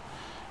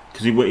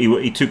 Because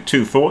he took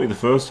 240 the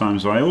first time,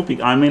 so I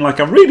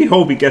really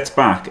hope he gets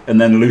back and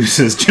then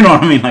loses. Do you know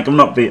what I mean? Like I'm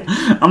not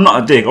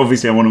a dick.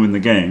 Obviously, I want to win the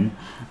game,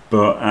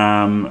 but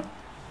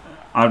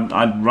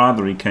I'd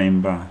rather he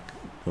came back.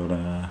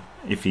 But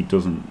if he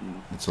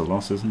doesn't, it's a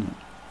loss, isn't it?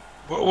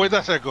 Wait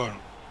a second.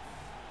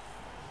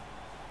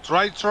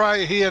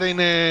 Try here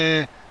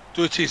in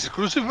Twitch is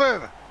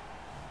Crucifer.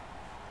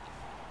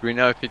 Do we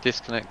know if he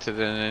disconnected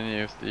in any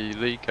of the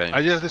league games?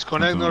 I just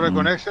disconnect, no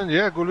reconnection.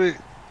 Yeah, could be.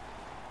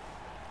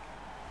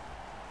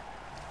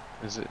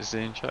 Is he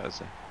in chat? Is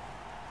he?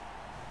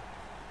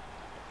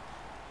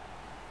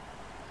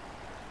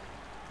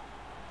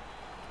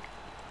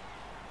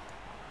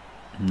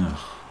 No.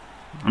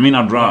 I mean,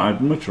 I'd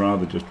much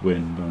rather just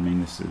win, but I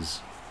mean,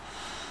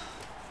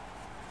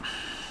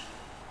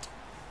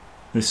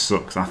 this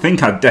sucks. I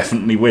think I'd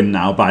definitely win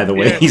now, by the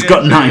way. Yes, He's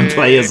got 9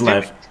 players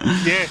left.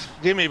 Yes,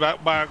 Jimmy,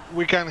 but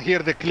we can hear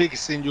the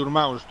clicks in your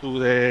mouse to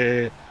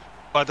the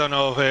button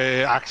of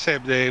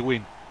accept the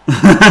win.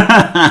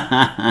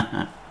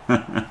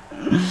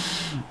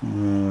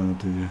 Oh,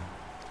 dear.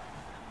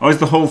 Oh, is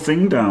the whole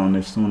thing down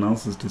if someone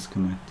else is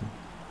disconnected?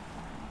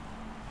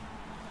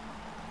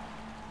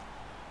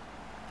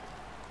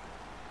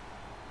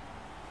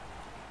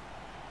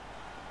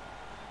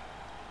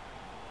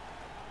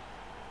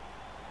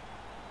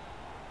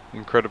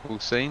 Incredible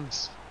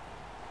scenes.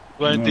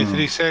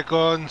 23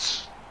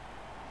 seconds.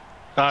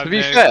 To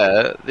be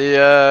fair,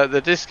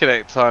 the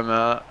disconnect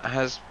timer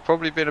has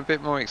probably been a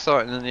bit more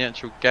exciting than the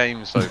actual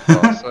game so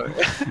far. So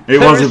it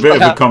was a bit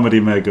of a comedy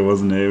mega,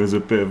 wasn't it? It was a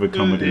bit of a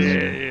comedy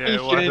mega.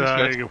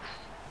 Yeah,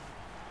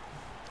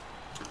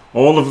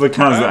 all of the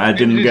cars that I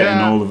didn't get in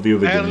all of the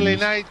other games. Early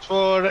night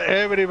for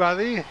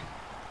everybody.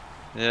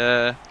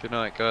 Yeah, good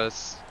night,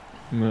 guys.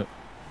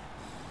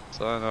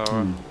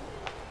 Sayonara.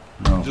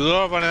 No.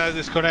 Jordan has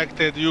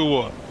disconnected, you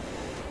won.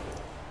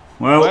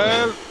 Well,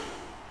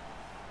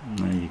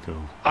 there you go.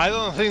 I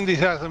don't think this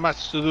has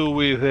much to do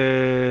with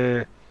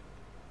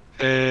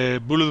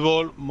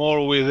bloodbowl,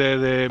 more with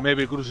the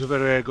maybe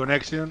Crucifer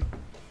connection.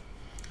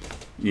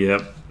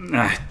 Yeah,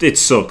 it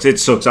sucks. It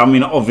sucks. I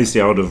mean,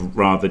 obviously, I would have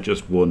rather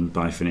just won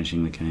by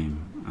finishing the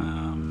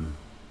game.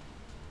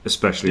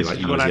 Especially this like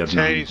is gonna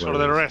change for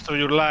the rest of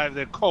your life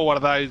the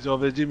cowardice of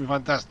the Jimmy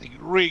Fantastic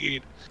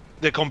rigging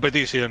the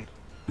competition.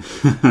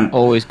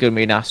 Always gonna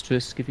be an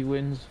asterisk if he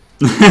wins.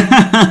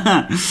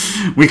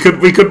 we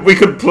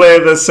could play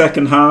the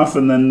second half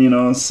and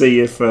then see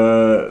if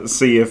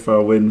I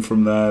win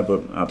from there.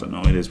 But I don't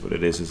know. It is what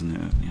it is, isn't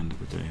it? At the end of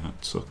the day,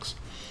 that sucks.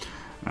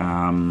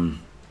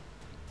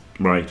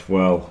 Right.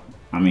 Well,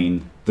 I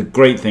mean, the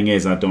great thing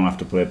is I don't have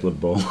to play Blood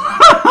Bowl.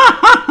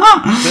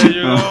 There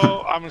you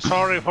go. I'm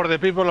sorry for the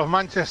people of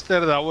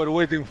Manchester that were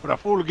waiting for a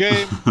full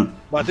game,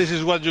 but this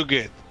is what you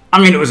get. I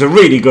mean, it was a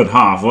really good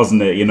half,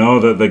 wasn't it?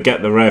 That they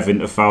get the Rev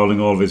into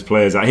fouling all of his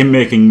players. Him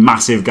making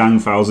massive gang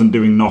fouls and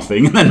doing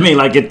nothing, and then me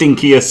like a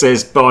dinky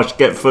assist. Bosh,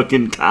 get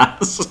fucking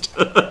cast.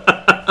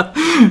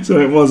 So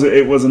it was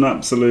an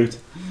absolute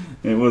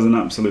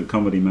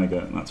comedy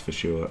mega. That's for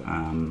sure.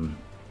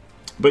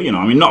 But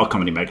I mean, not a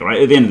comedy mega, right?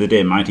 At the end of the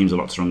day, my team's a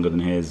lot stronger than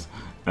his,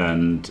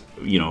 and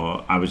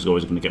I was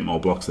always going to get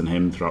more blocks than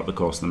him throughout the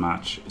course of the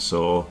match.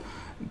 So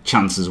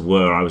chances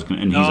were I was going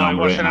to. And he's on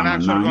rate and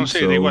I'm on 9.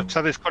 So it was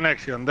a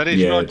disconnection. There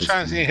is no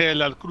chance in hell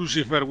that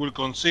Crucifer will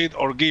concede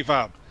or give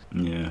up.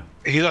 Yeah.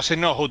 He doesn't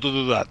know how to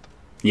do that.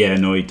 Yeah,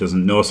 no, he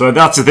doesn't know. So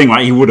that's the thing,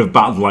 right? He would have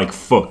battled like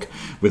fuck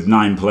with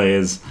 9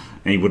 players,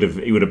 and he would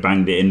have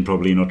banged it in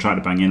probably. Tried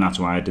to bang in. That's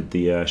why I did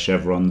the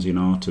chevrons,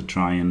 to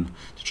try and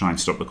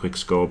stop the quick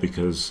score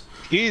because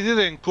he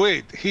didn't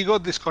quit. He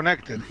got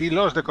disconnected. He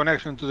lost the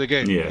connection to the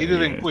game. Yeah, he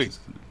didn't quit.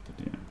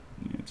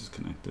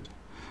 Disconnected.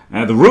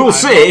 The rules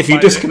say if you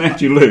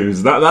disconnect, you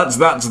lose. That's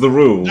the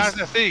rules. That's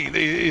the thing.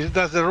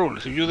 That's the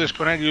rules. If you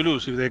disconnect, you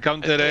lose. If the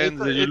counter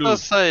ends, you lose. It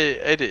does say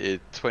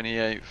edited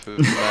 28th of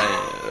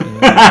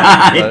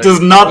May. It does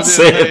not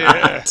say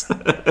that.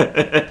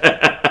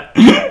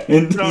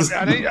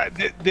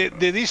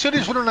 The edition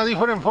is from a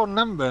different phone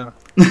number.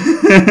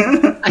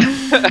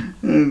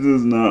 It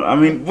does not. I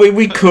mean,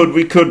 we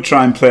could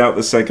try and play out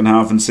the second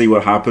half and see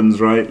what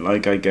happens, right?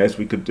 Like, I guess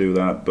we could do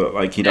that, but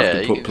like you'd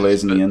have to put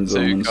players in the end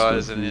zone. Two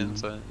guys in the end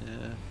zone.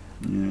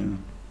 Yeah.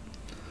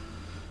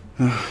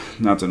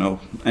 I don't know.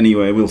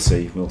 Anyway, we'll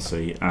see. But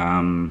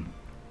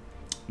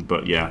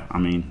yeah, I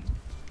mean,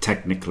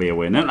 technically a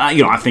win, and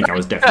I think I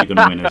was definitely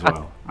going to win as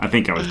well. I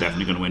think I was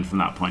definitely going to win from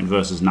that point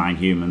versus 9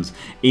 humans,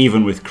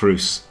 even with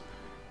Cruce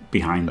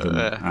behind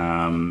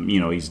them. He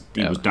was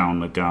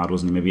down a guard,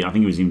 wasn't he? Maybe I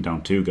think he was even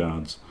down 2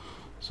 guards.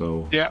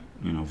 So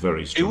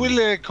very strong. It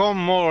will come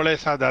more or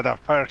less at that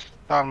first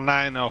turn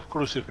 9 of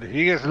Crucifer. If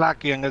he gets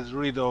lucky and gets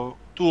rid of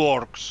 2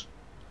 orcs,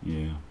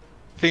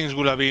 things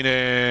would have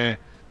been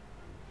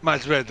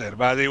much better.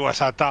 But it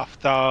was a tough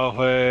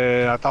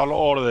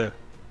order.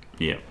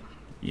 Yeah.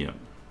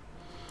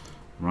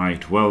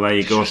 Right. Well, there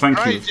you go.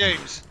 Thank you,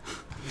 James.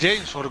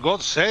 James, for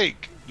God's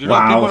sake. People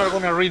are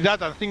going to read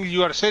that and think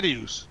you are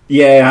serious.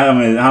 Yeah,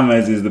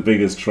 James is the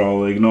biggest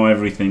troll. Ignore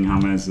everything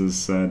James has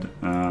said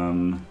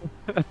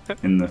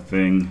in the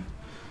thing.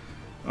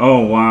 Oh,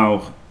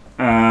 wow.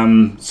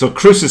 So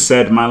Cruz has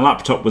said, my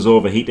laptop was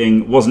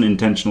overheating, wasn't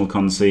intentional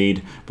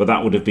concede, but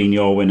that would have been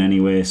your win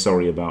anyway.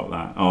 Sorry about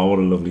that. Oh, what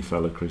a lovely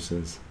fella Cruz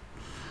is.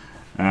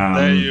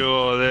 There you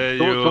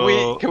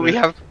go. Can we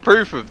have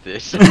proof of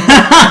this?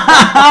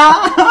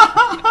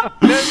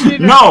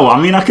 No, I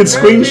mean I could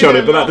screenshot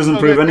it, but that doesn't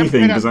prove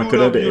anything because I could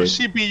edit it.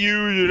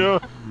 CPU,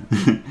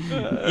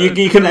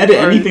 you can edit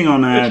anything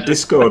on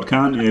Discord,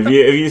 can't you?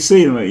 If you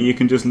see them, you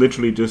can just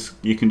literally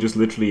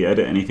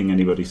edit anything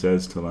anybody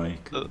says to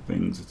like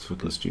things. It's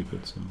fucking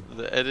stupid. So.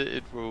 The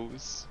edited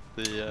rules.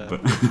 The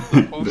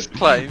false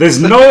claims. There's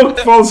no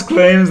false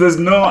claims. There's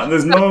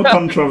no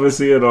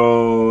controversy at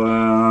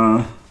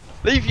all.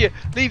 Leave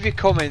your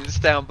comments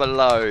down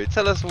below.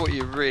 Tell us what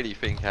you really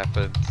think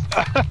happened.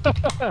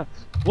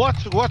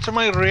 Watch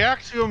my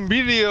reaction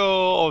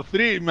video of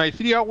my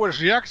 3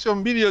 hours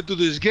reaction video to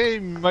this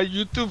game in my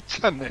YouTube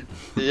channel.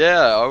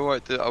 Yeah, I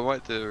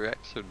might do a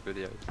reaction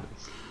video to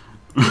this.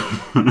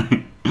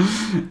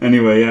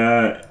 Anyway,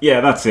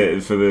 that's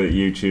it for the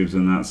YouTubes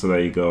and that. So there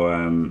you go.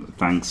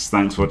 Thanks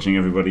for watching,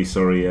 everybody.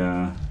 Sorry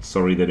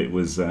that it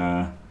was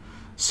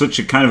such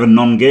a kind of a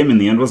non-game in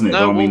the end, wasn't it?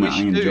 No, I mean, what we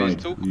should do is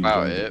talk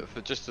about it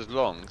for just as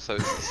long, so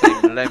it's the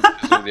same length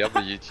as all the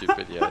other YouTube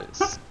videos,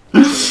 so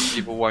that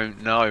people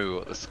won't know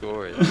what the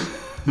score is.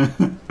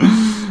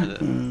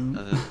 and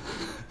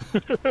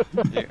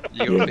then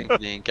you'll think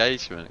the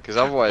engagement, because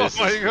otherwise...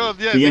 Oh my god,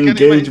 yeah, the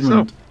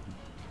engagement.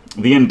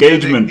 The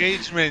engagement.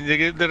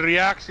 The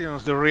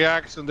reactions,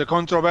 the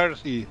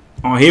controversy.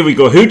 Oh, here we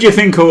go. Who do you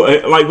think?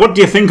 What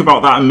do you think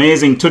about that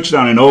amazing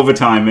touchdown in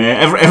overtime?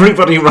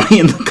 Everybody write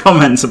in the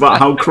comments about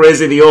how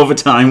crazy the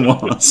overtime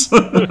was.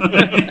 And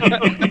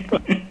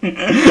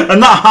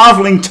that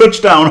halfling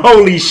touchdown!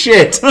 Holy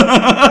shit!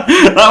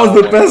 That was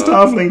the best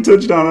halfling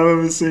touchdown I've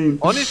ever seen.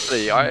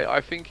 Honestly, I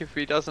think if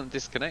he doesn't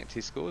disconnect,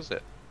 he scores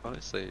it.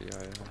 Honestly,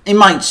 he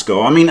might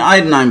score. I mean, I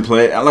had 9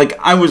 play. Like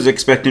I was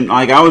expecting,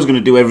 I was going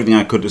to do everything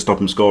I could to stop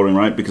him scoring,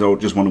 right? Because I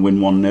would just want to win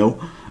 1-0.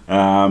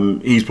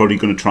 He's probably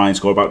going to try and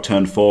score about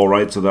turn 4,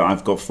 right? So that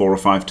I've got 4 or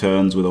 5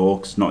 turns with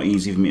Orcs. Not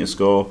easy for me to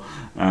score.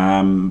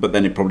 But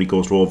then it probably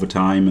goes to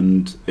overtime,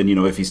 and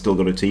if he's still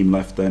got a team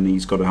left, then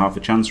he's got a half a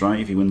chance, right?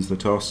 If he wins the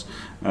toss,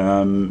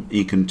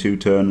 he can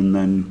 2-turn and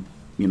then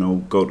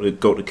go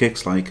to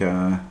kicks like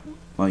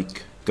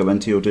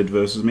Galentio did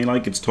versus me.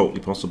 Like, it's totally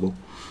possible.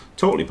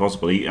 Totally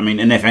possible. I mean,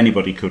 and if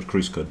anybody could,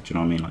 Cruz could. Do you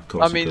know what I mean? Like,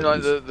 I mean,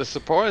 like the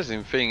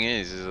surprising thing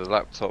is the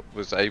laptop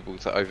was able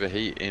to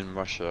overheat in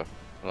Russia.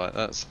 Like,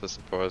 that's the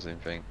surprising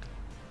thing.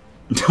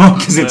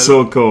 Because it's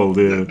so cold.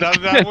 Yeah.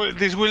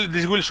 This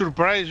will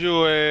surprise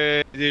you,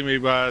 Jimmy.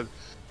 But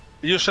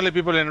usually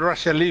people in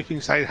Russia live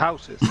inside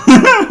houses.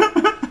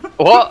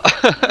 What?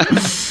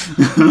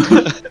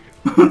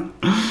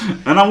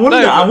 And I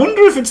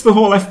wonder if it's the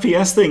whole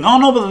FPS thing. Oh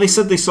no, but they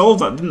said they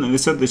solved that, didn't they? They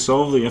said they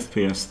solved the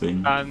FPS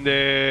thing. And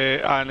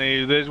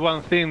there's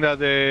one thing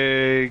that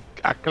a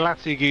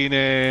classic in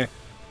gaming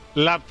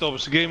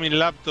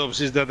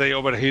laptops, is that they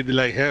overheat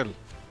like hell.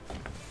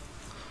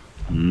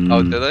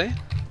 Oh, do they?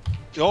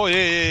 Oh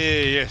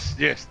yes.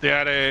 They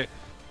are.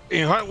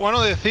 In fact, one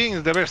of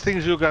the best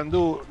things you can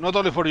do, not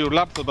only for your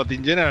laptop but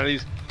in general,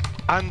 is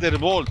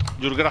undervolt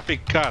your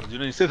graphic card.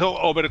 Instead of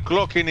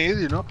overclocking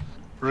it,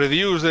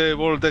 reduce the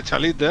voltage a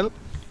little.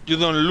 You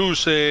don't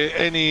lose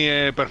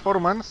any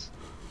performance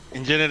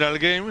in general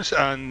games,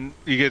 and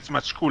it gets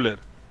much cooler.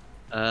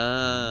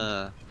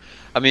 I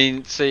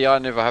mean, see, I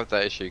never have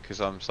that issue because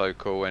I'm so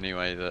cool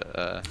anyway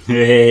that.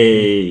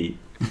 Hey.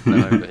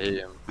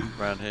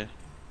 Around here.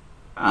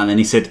 And then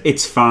he said,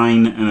 "It's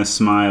fine," and a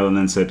smile, and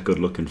then said, "Good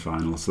luck in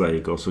final." So there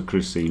you go. So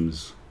Cruz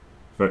seems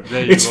But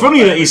it's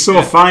funny that he's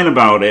so fine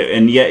about it,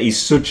 and yet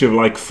he's such a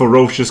like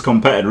ferocious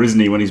competitor, isn't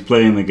he? When he's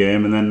playing the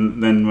game, and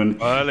then when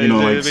you know,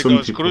 like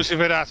because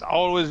Crucifer has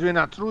always been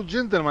a true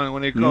gentleman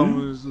when it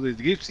comes to this.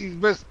 Gives his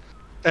best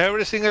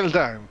every single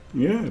time.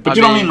 Yeah, but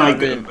you know what I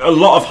mean? Like a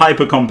lot of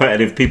hyper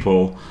competitive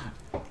people,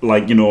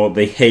 like, you know,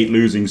 they hate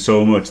losing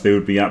so much they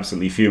would be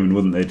absolutely fuming,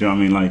 wouldn't they? Do you know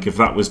what I mean? Like if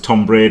that was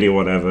Tom Brady or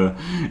whatever,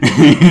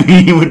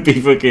 he would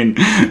be fucking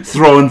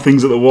throwing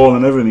things at the wall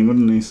and everything,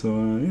 wouldn't he? So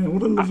yeah,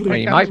 what a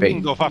lovely. I can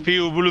think of a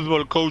few Blood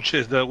Bowl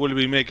coaches that will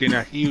be making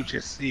a huge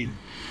scene.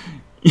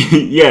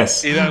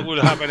 Yes, if that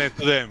will happen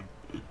to them.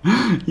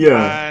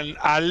 Yeah, and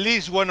at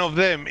least one of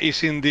them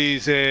is in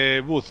this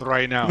booth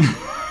right now.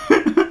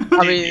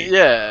 I mean,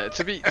 yeah.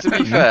 To be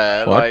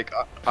fair, like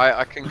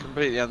I can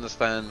completely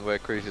understand where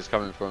Cruz is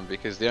coming from,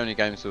 because the only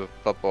games of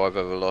Blood Bowl I've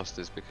ever lost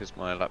is because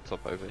my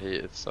laptop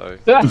overheated. So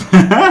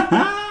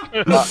I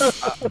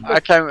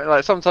can,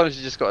 like, sometimes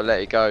you just got to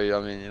let it go.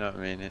 I mean, you know what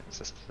I mean? It's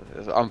just,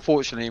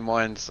 unfortunately,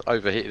 mine's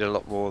overheated a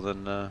lot more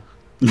than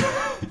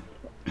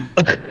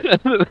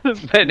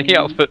many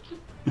others.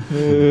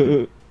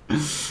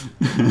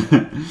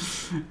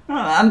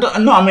 And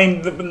no, I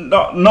mean,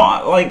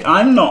 not like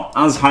I'm not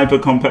as hyper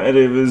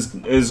competitive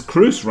as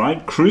Cruz,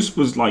 right? Cruz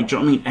was like, do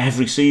you know what I mean?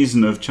 Every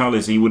season of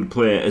Chalice, he would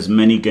play as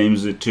many games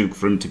as it took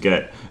for him to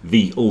get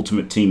the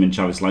ultimate team in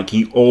Chalice. Like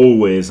he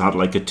always had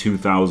like a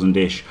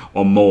 2,000-ish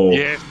or more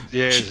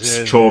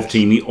Chorv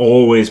team. He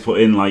always put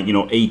in like, you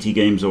know, 80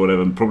 games or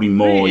whatever, and probably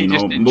more. You know,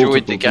 just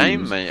enjoyed the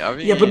game, mate.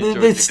 Yeah, but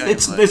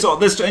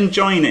there's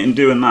enjoying it and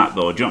doing that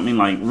though. Do you know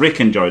what I mean? Like Rick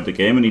enjoyed the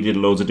game and he did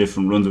loads of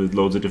different runs with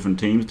loads of different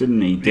teams,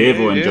 didn't he?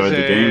 Davo enjoyed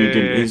the game. He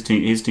did,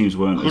 his teams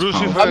weren't as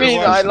powerful. I mean,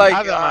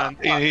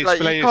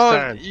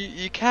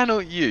 you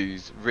cannot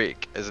use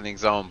Rick as an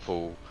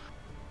example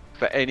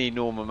for any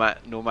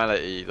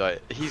normality.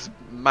 Like he's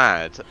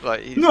mad.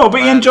 Like he's no, but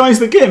mad. He enjoys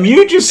the game.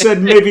 You just said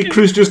maybe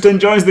Cruz just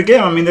enjoys the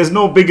game. I mean, there's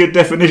no bigger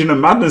definition of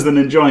madness than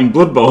enjoying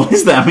Blood Bowl,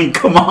 is there? I mean,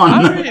 come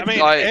on. I mean,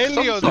 like,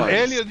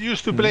 Elyod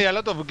used to play a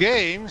lot of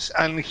games,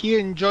 and he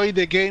enjoyed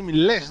the game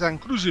less than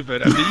Crucifer,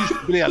 and they used to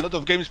play a lot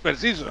of games per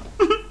season.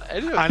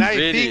 And I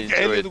think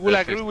Elyod will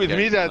agree with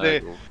me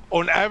that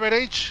on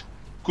average,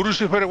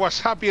 Crucifer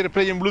was happier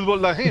playing Blood Bowl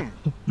than him.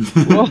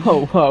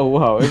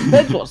 Whoa. It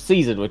depends what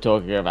season we're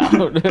talking about.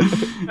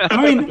 I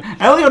mean,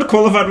 Elyod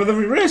qualified with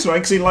every race, right?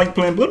 Because he liked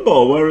playing Blood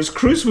Bowl, whereas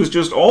Cruz was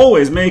just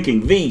always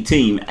making the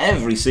team.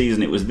 Every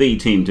season it was the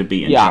team to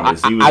beat in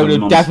Chalice. I would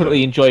have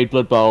definitely enjoyed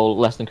Blood Bowl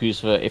less than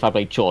Crucifer if I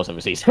played Chores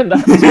every season.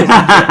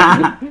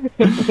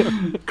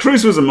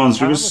 Cruz was a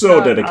monster. He was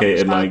so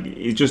dedicated. Like,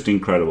 he's just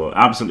incredible.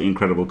 Absolutely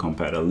incredible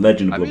competitor.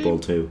 Legend of Blood Bowl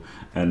too.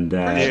 And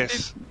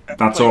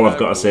that's all I've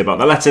got to say about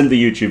that. Let's end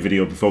the YouTube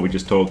video before we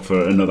just talk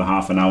for another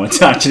half an hour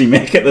to actually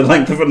make it the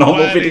length of a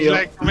normal video. It's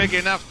like to make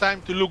enough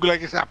time to look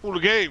like it's a full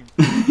game.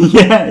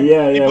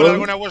 yeah. People are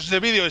going to watch the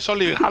video. It's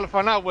only half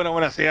an hour when I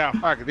want to say,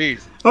 fuck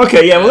this.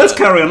 Okay, yeah, well, let's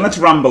carry on. Let's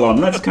ramble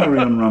on. Let's carry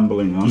on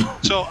rambling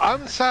on. So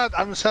I'm sad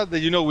that,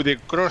 you know, with the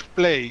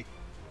cross-play,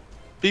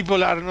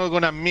 people are not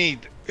going to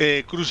meet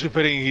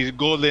Crucifer in his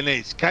golden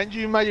age. Can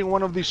you imagine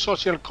one of these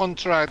social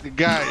contract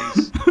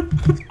guys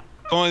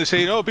come and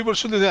say, no, people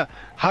shouldn't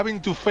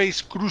having to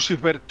face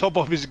Crucifer top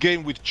of his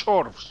game with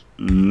Chorvs.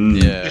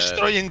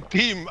 Destroying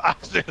team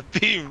after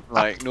team.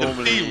 Like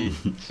normally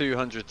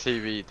 200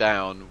 TV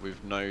down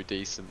with no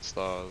decent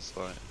stars.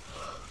 Like.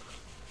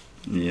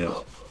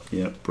 Yeah,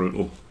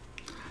 brutal.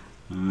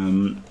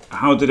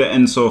 How did it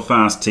end so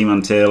fast, Team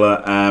and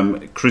Taylor?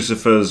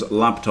 Crucifer's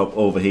laptop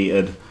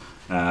overheated,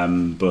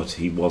 but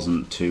he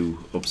wasn't too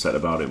upset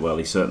about it. Well,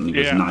 he certainly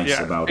was nice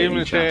about it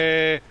in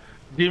chat.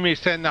 Dimmy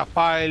sent a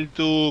file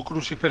to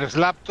Crucifer's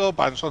laptop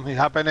and something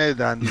happened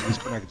and it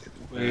disconnected.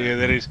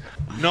 There is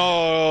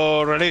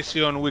no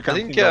relation we can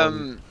think I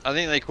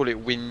think they call it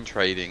win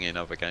trading in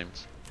other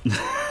games.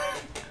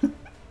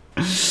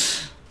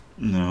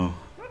 No.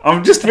 I'm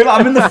in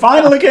the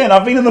final again.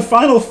 I've been in the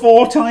final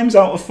 4 times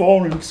out of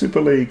 4 in Super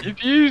League.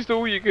 You've used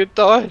all your good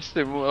dice.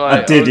 Like,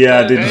 I did.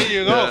 There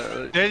you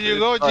go. There you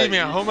go, Jimmy.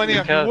 How many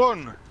have you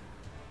won?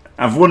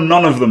 I've won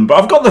none of them, but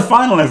I've got the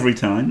final every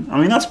time. I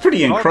mean, that's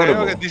pretty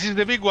incredible. Okay. This is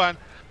the big one.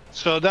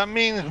 So that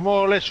means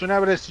more or less on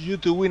average, you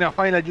to win a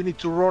final, you need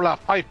to roll a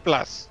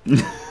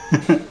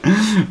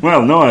 5+.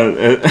 Well, no,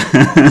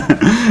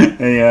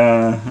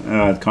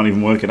 I can't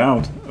even work it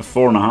out. A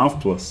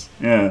 4.5+.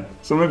 Yeah,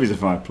 so maybe it's a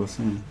 5+.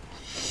 Yeah.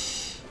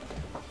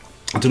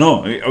 I don't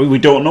know. We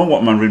don't know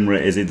what my win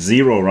rate is. It's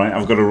 0, right?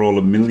 I've got to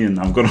roll 1,000,000.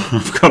 I've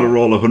got to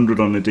roll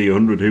 100 on a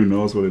D100. Who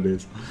knows what it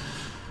is?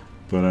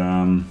 But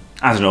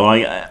I don't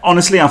know.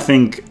 Honestly, I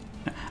think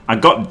I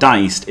got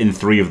diced in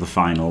 3 of the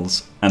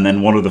finals, and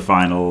then one of the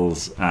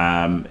finals,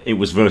 it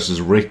was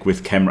versus Rick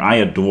with Kemri. I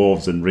had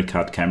dwarves and Rick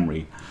had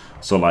Kemri,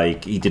 so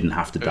like he didn't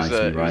have to dice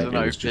me, right? It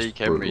was just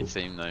Kemri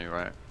team, though,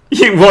 right?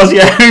 It was,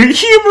 yeah.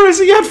 Humorous.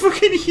 He had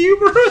fucking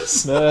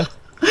humorous.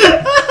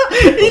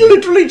 He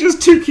literally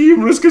just took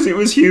humorous because it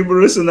was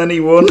humorous, and then he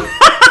won.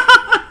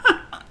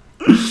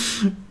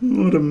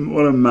 What a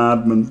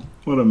madman!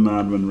 What a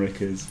madman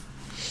Rick is.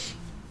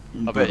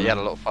 I bet he had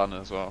a lot of fun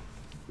as well.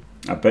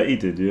 I bet he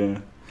did, yeah.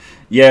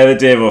 Yeah, the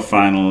Devo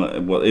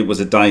final, well, it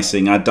was a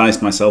dicing. I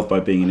diced myself by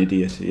being an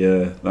idiot.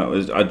 Yeah,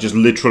 I just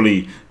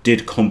literally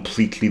did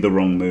completely the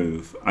wrong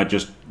move. I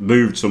just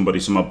moved somebody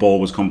so my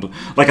ball was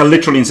like I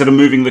literally, instead of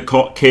moving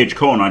the cage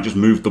corner, I just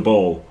moved the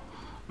ball.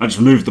 I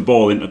just moved the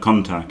ball into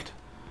contact.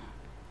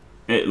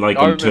 It, like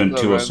on turn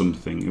 2 or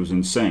something. It was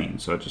insane,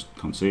 so I just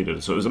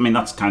conceded. So it was, I mean,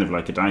 that's kind of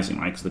like a dicing,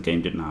 right? Because the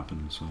game didn't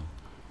happen, so...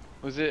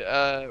 Was it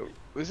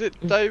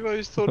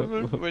Davo's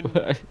tournament when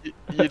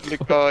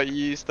Elyod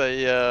used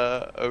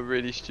a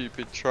really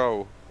stupid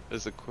troll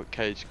as a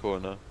cage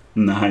corner?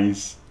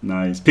 Nice.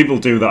 People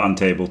do that on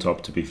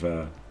tabletop, to be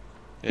fair.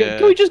 Yeah.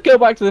 Can we just go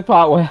back to the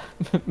part where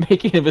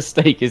making a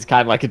mistake is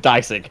kind of like a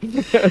dicing?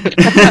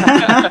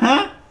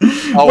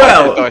 Oh,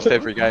 well, I diced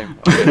every game.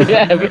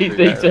 Yeah, me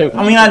too.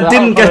 I mean, I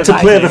didn't get to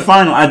play the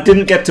final. I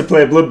didn't get to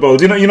play Blood Bowl.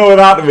 You know what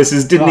Artemis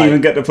is? Didn't even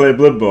get to play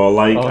Blood Bowl.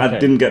 Like, I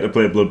didn't get to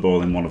play Blood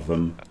Bowl in one of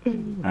them.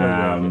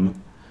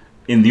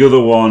 In the other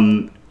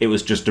one, it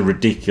was just a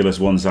ridiculous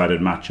one-sided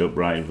matchup,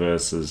 right?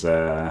 Versus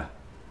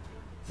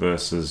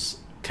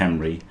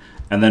Khemri.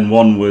 And then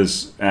one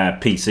was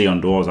PC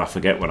on Dwarves. I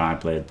forget what I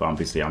played, but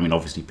obviously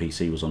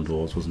PC was on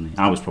Dwarves, wasn't he?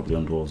 I was probably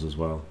on Dwarves as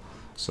well.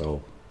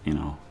 So, you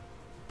know,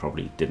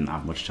 probably didn't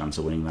have much chance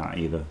of winning that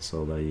either.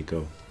 So there you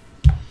go.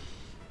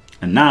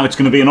 And now it's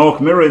going to be an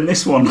Orc Mirror in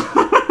this one.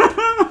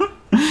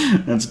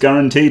 It's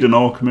guaranteed an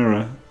Orc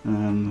Mirror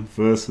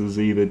versus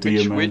either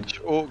Diomed.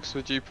 Which Orcs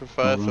would you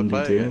prefer to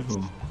play against?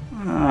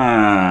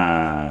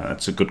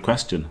 That's a good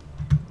question.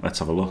 Let's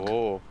have a look.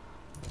 Oh,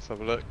 let's have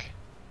a look.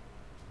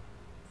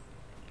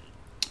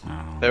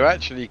 They're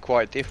actually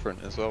quite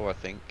different as well, I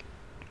think.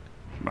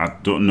 I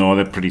don't know,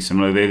 they're pretty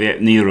similar.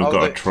 Neither have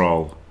got a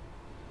troll.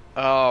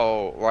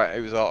 Oh, right,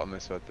 it was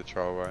Artemis who had the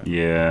troll, right?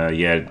 Yeah,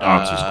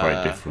 Artemis is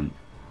quite different.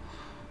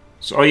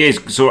 So,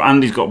 so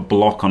Andy's got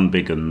block on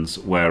big uns,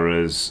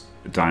 whereas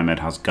Diomed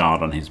has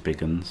guard on his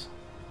big uns.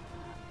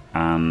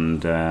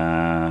 And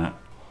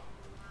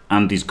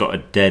Andy's got a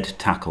dead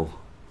tackle,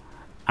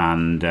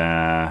 and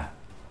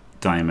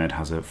Diomed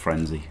has a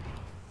frenzy.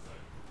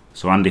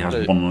 So Andy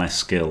has one less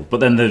skill, but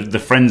then the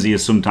frenzy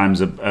is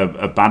sometimes a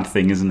bad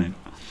thing, isn't it?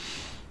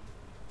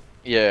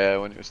 Yeah,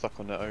 when it was stuck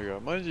on that ogre.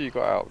 Mind you,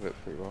 got out of it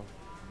pretty well.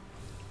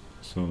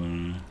 So,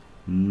 I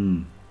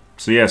mean,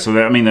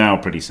 they are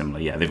pretty similar.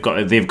 Yeah, they've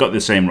got the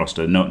same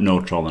roster.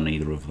 No troll on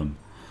either of them.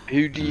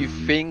 Who do you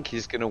think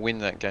is going to win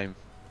that game?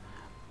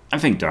 I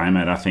think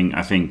Diomed. I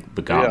think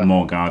the guard,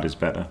 more guard is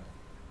better.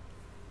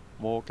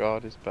 More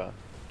guard is better.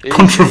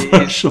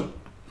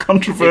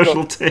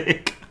 Controversial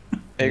take.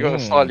 It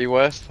got slightly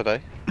worse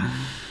today.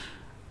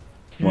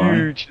 Why?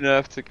 Huge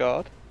nerf to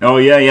guard. Oh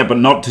yeah, but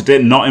not today.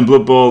 Not in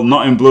Blood Bowl.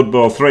 Not in Blood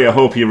Bowl 3. I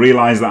hope you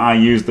realise that I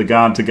used the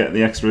guard to get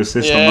the extra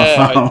assist on my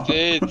foul.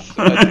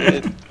 I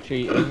did.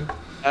 Cheating.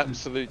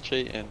 Absolute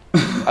cheating.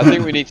 I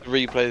think we need to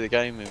replay the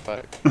game. In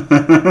fact.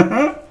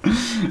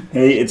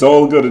 Hey, it's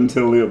all good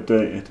until they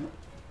update it.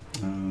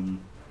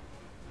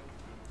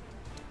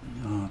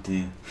 Oh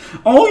dear.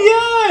 Oh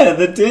yeah,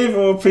 the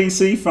Devo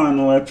PC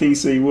final where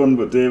PC won,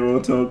 but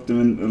Devo talked him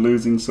into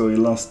losing, so he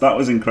lost. That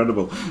was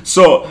incredible.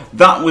 So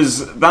that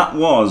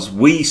was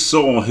we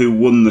saw who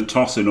won the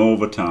toss in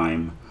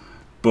overtime,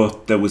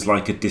 but there was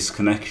like a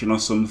disconnection or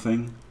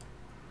something.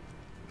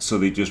 So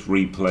they just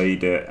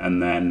replayed it,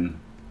 and then,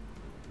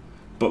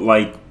 but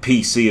like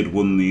PC had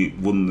won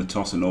the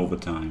toss in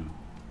overtime.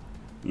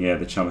 Yeah,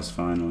 the Chalice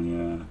final.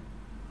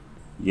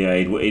 Yeah,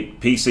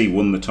 PC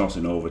won the toss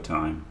in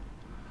overtime.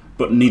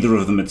 But neither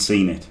of them had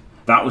seen it.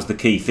 That was the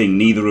key thing.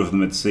 Neither of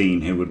them had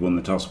seen who had won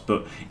the toss.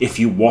 But if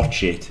you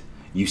watch it,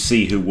 you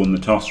see who won the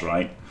toss,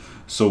 right?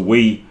 So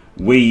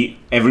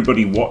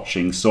everybody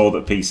watching saw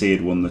that PC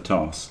had won the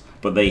toss,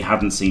 but they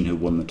hadn't seen who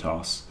won the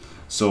toss.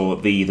 So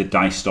they either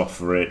diced off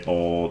for it,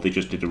 or they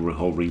just did a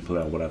whole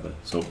replay or whatever.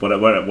 So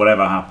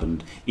whatever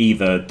happened,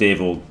 either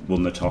Devo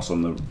won the toss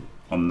on the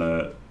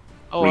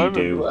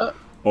redo,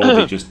 or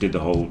they just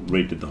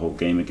redid the whole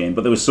game again.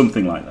 But there was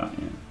something like that.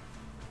 Yeah.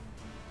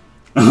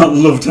 I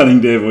love telling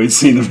Dave we'd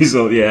seen the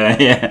result. Yeah,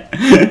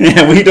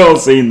 we'd all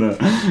seen that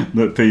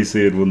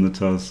PC had won the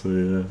toss. So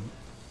yeah.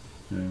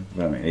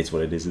 Well, I mean, it's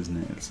what it is, isn't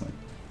it? It's like,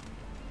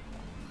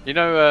 you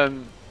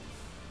know,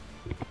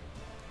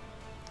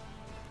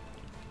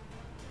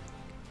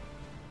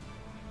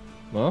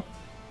 What?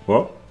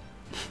 What?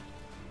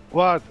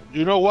 What?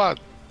 You know what?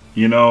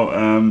 You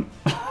know,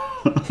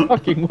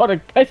 Fucking what a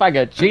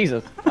cliffhanger!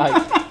 Jesus.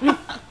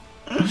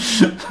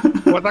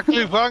 What a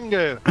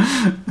cliffhanger!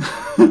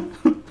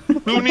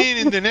 Tune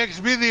in the next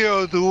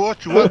video to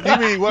watch what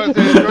Dimmy was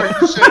trying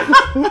to say.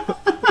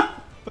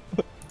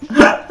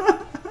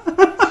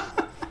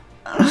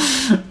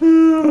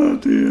 Oh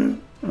dear.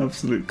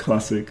 Absolute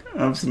classic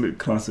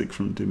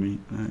from Dimmy.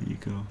 There you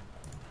go.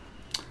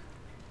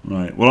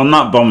 Right, well on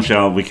that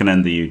bombshell we can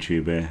end the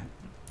YouTube here.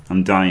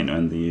 I'm dying to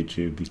end the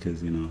YouTube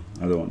because, you know,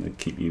 I don't want to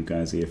keep you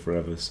guys here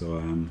forever.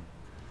 So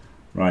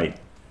right,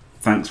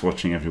 thanks for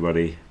watching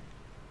everybody.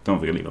 Don't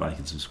forget to leave a like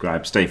and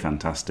subscribe. Stay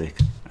fantastic.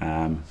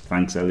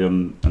 Thanks,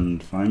 Elyod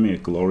and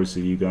Faemir. Glorious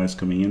of you guys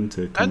coming in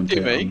to commentate. And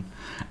Dimmy.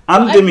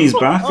 And Dimmy's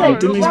back. Oh,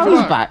 Dimmy's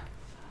back.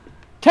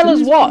 Tell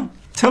us what?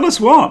 Tell us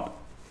what?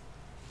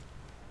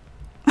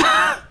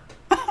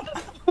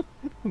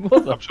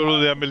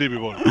 Absolutely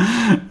unbelievable.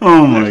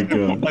 Oh my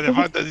god. By the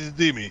fact that it's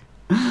Dimmy.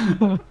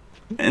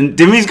 And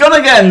Dimmy's gone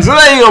again, so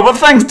there you go. But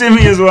thanks,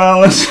 Dimmy, as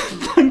well.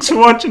 Thanks for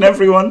watching,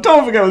 everyone.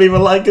 Don't forget to leave a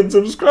like and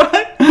subscribe.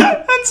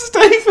 And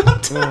stay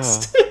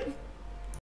fantastic.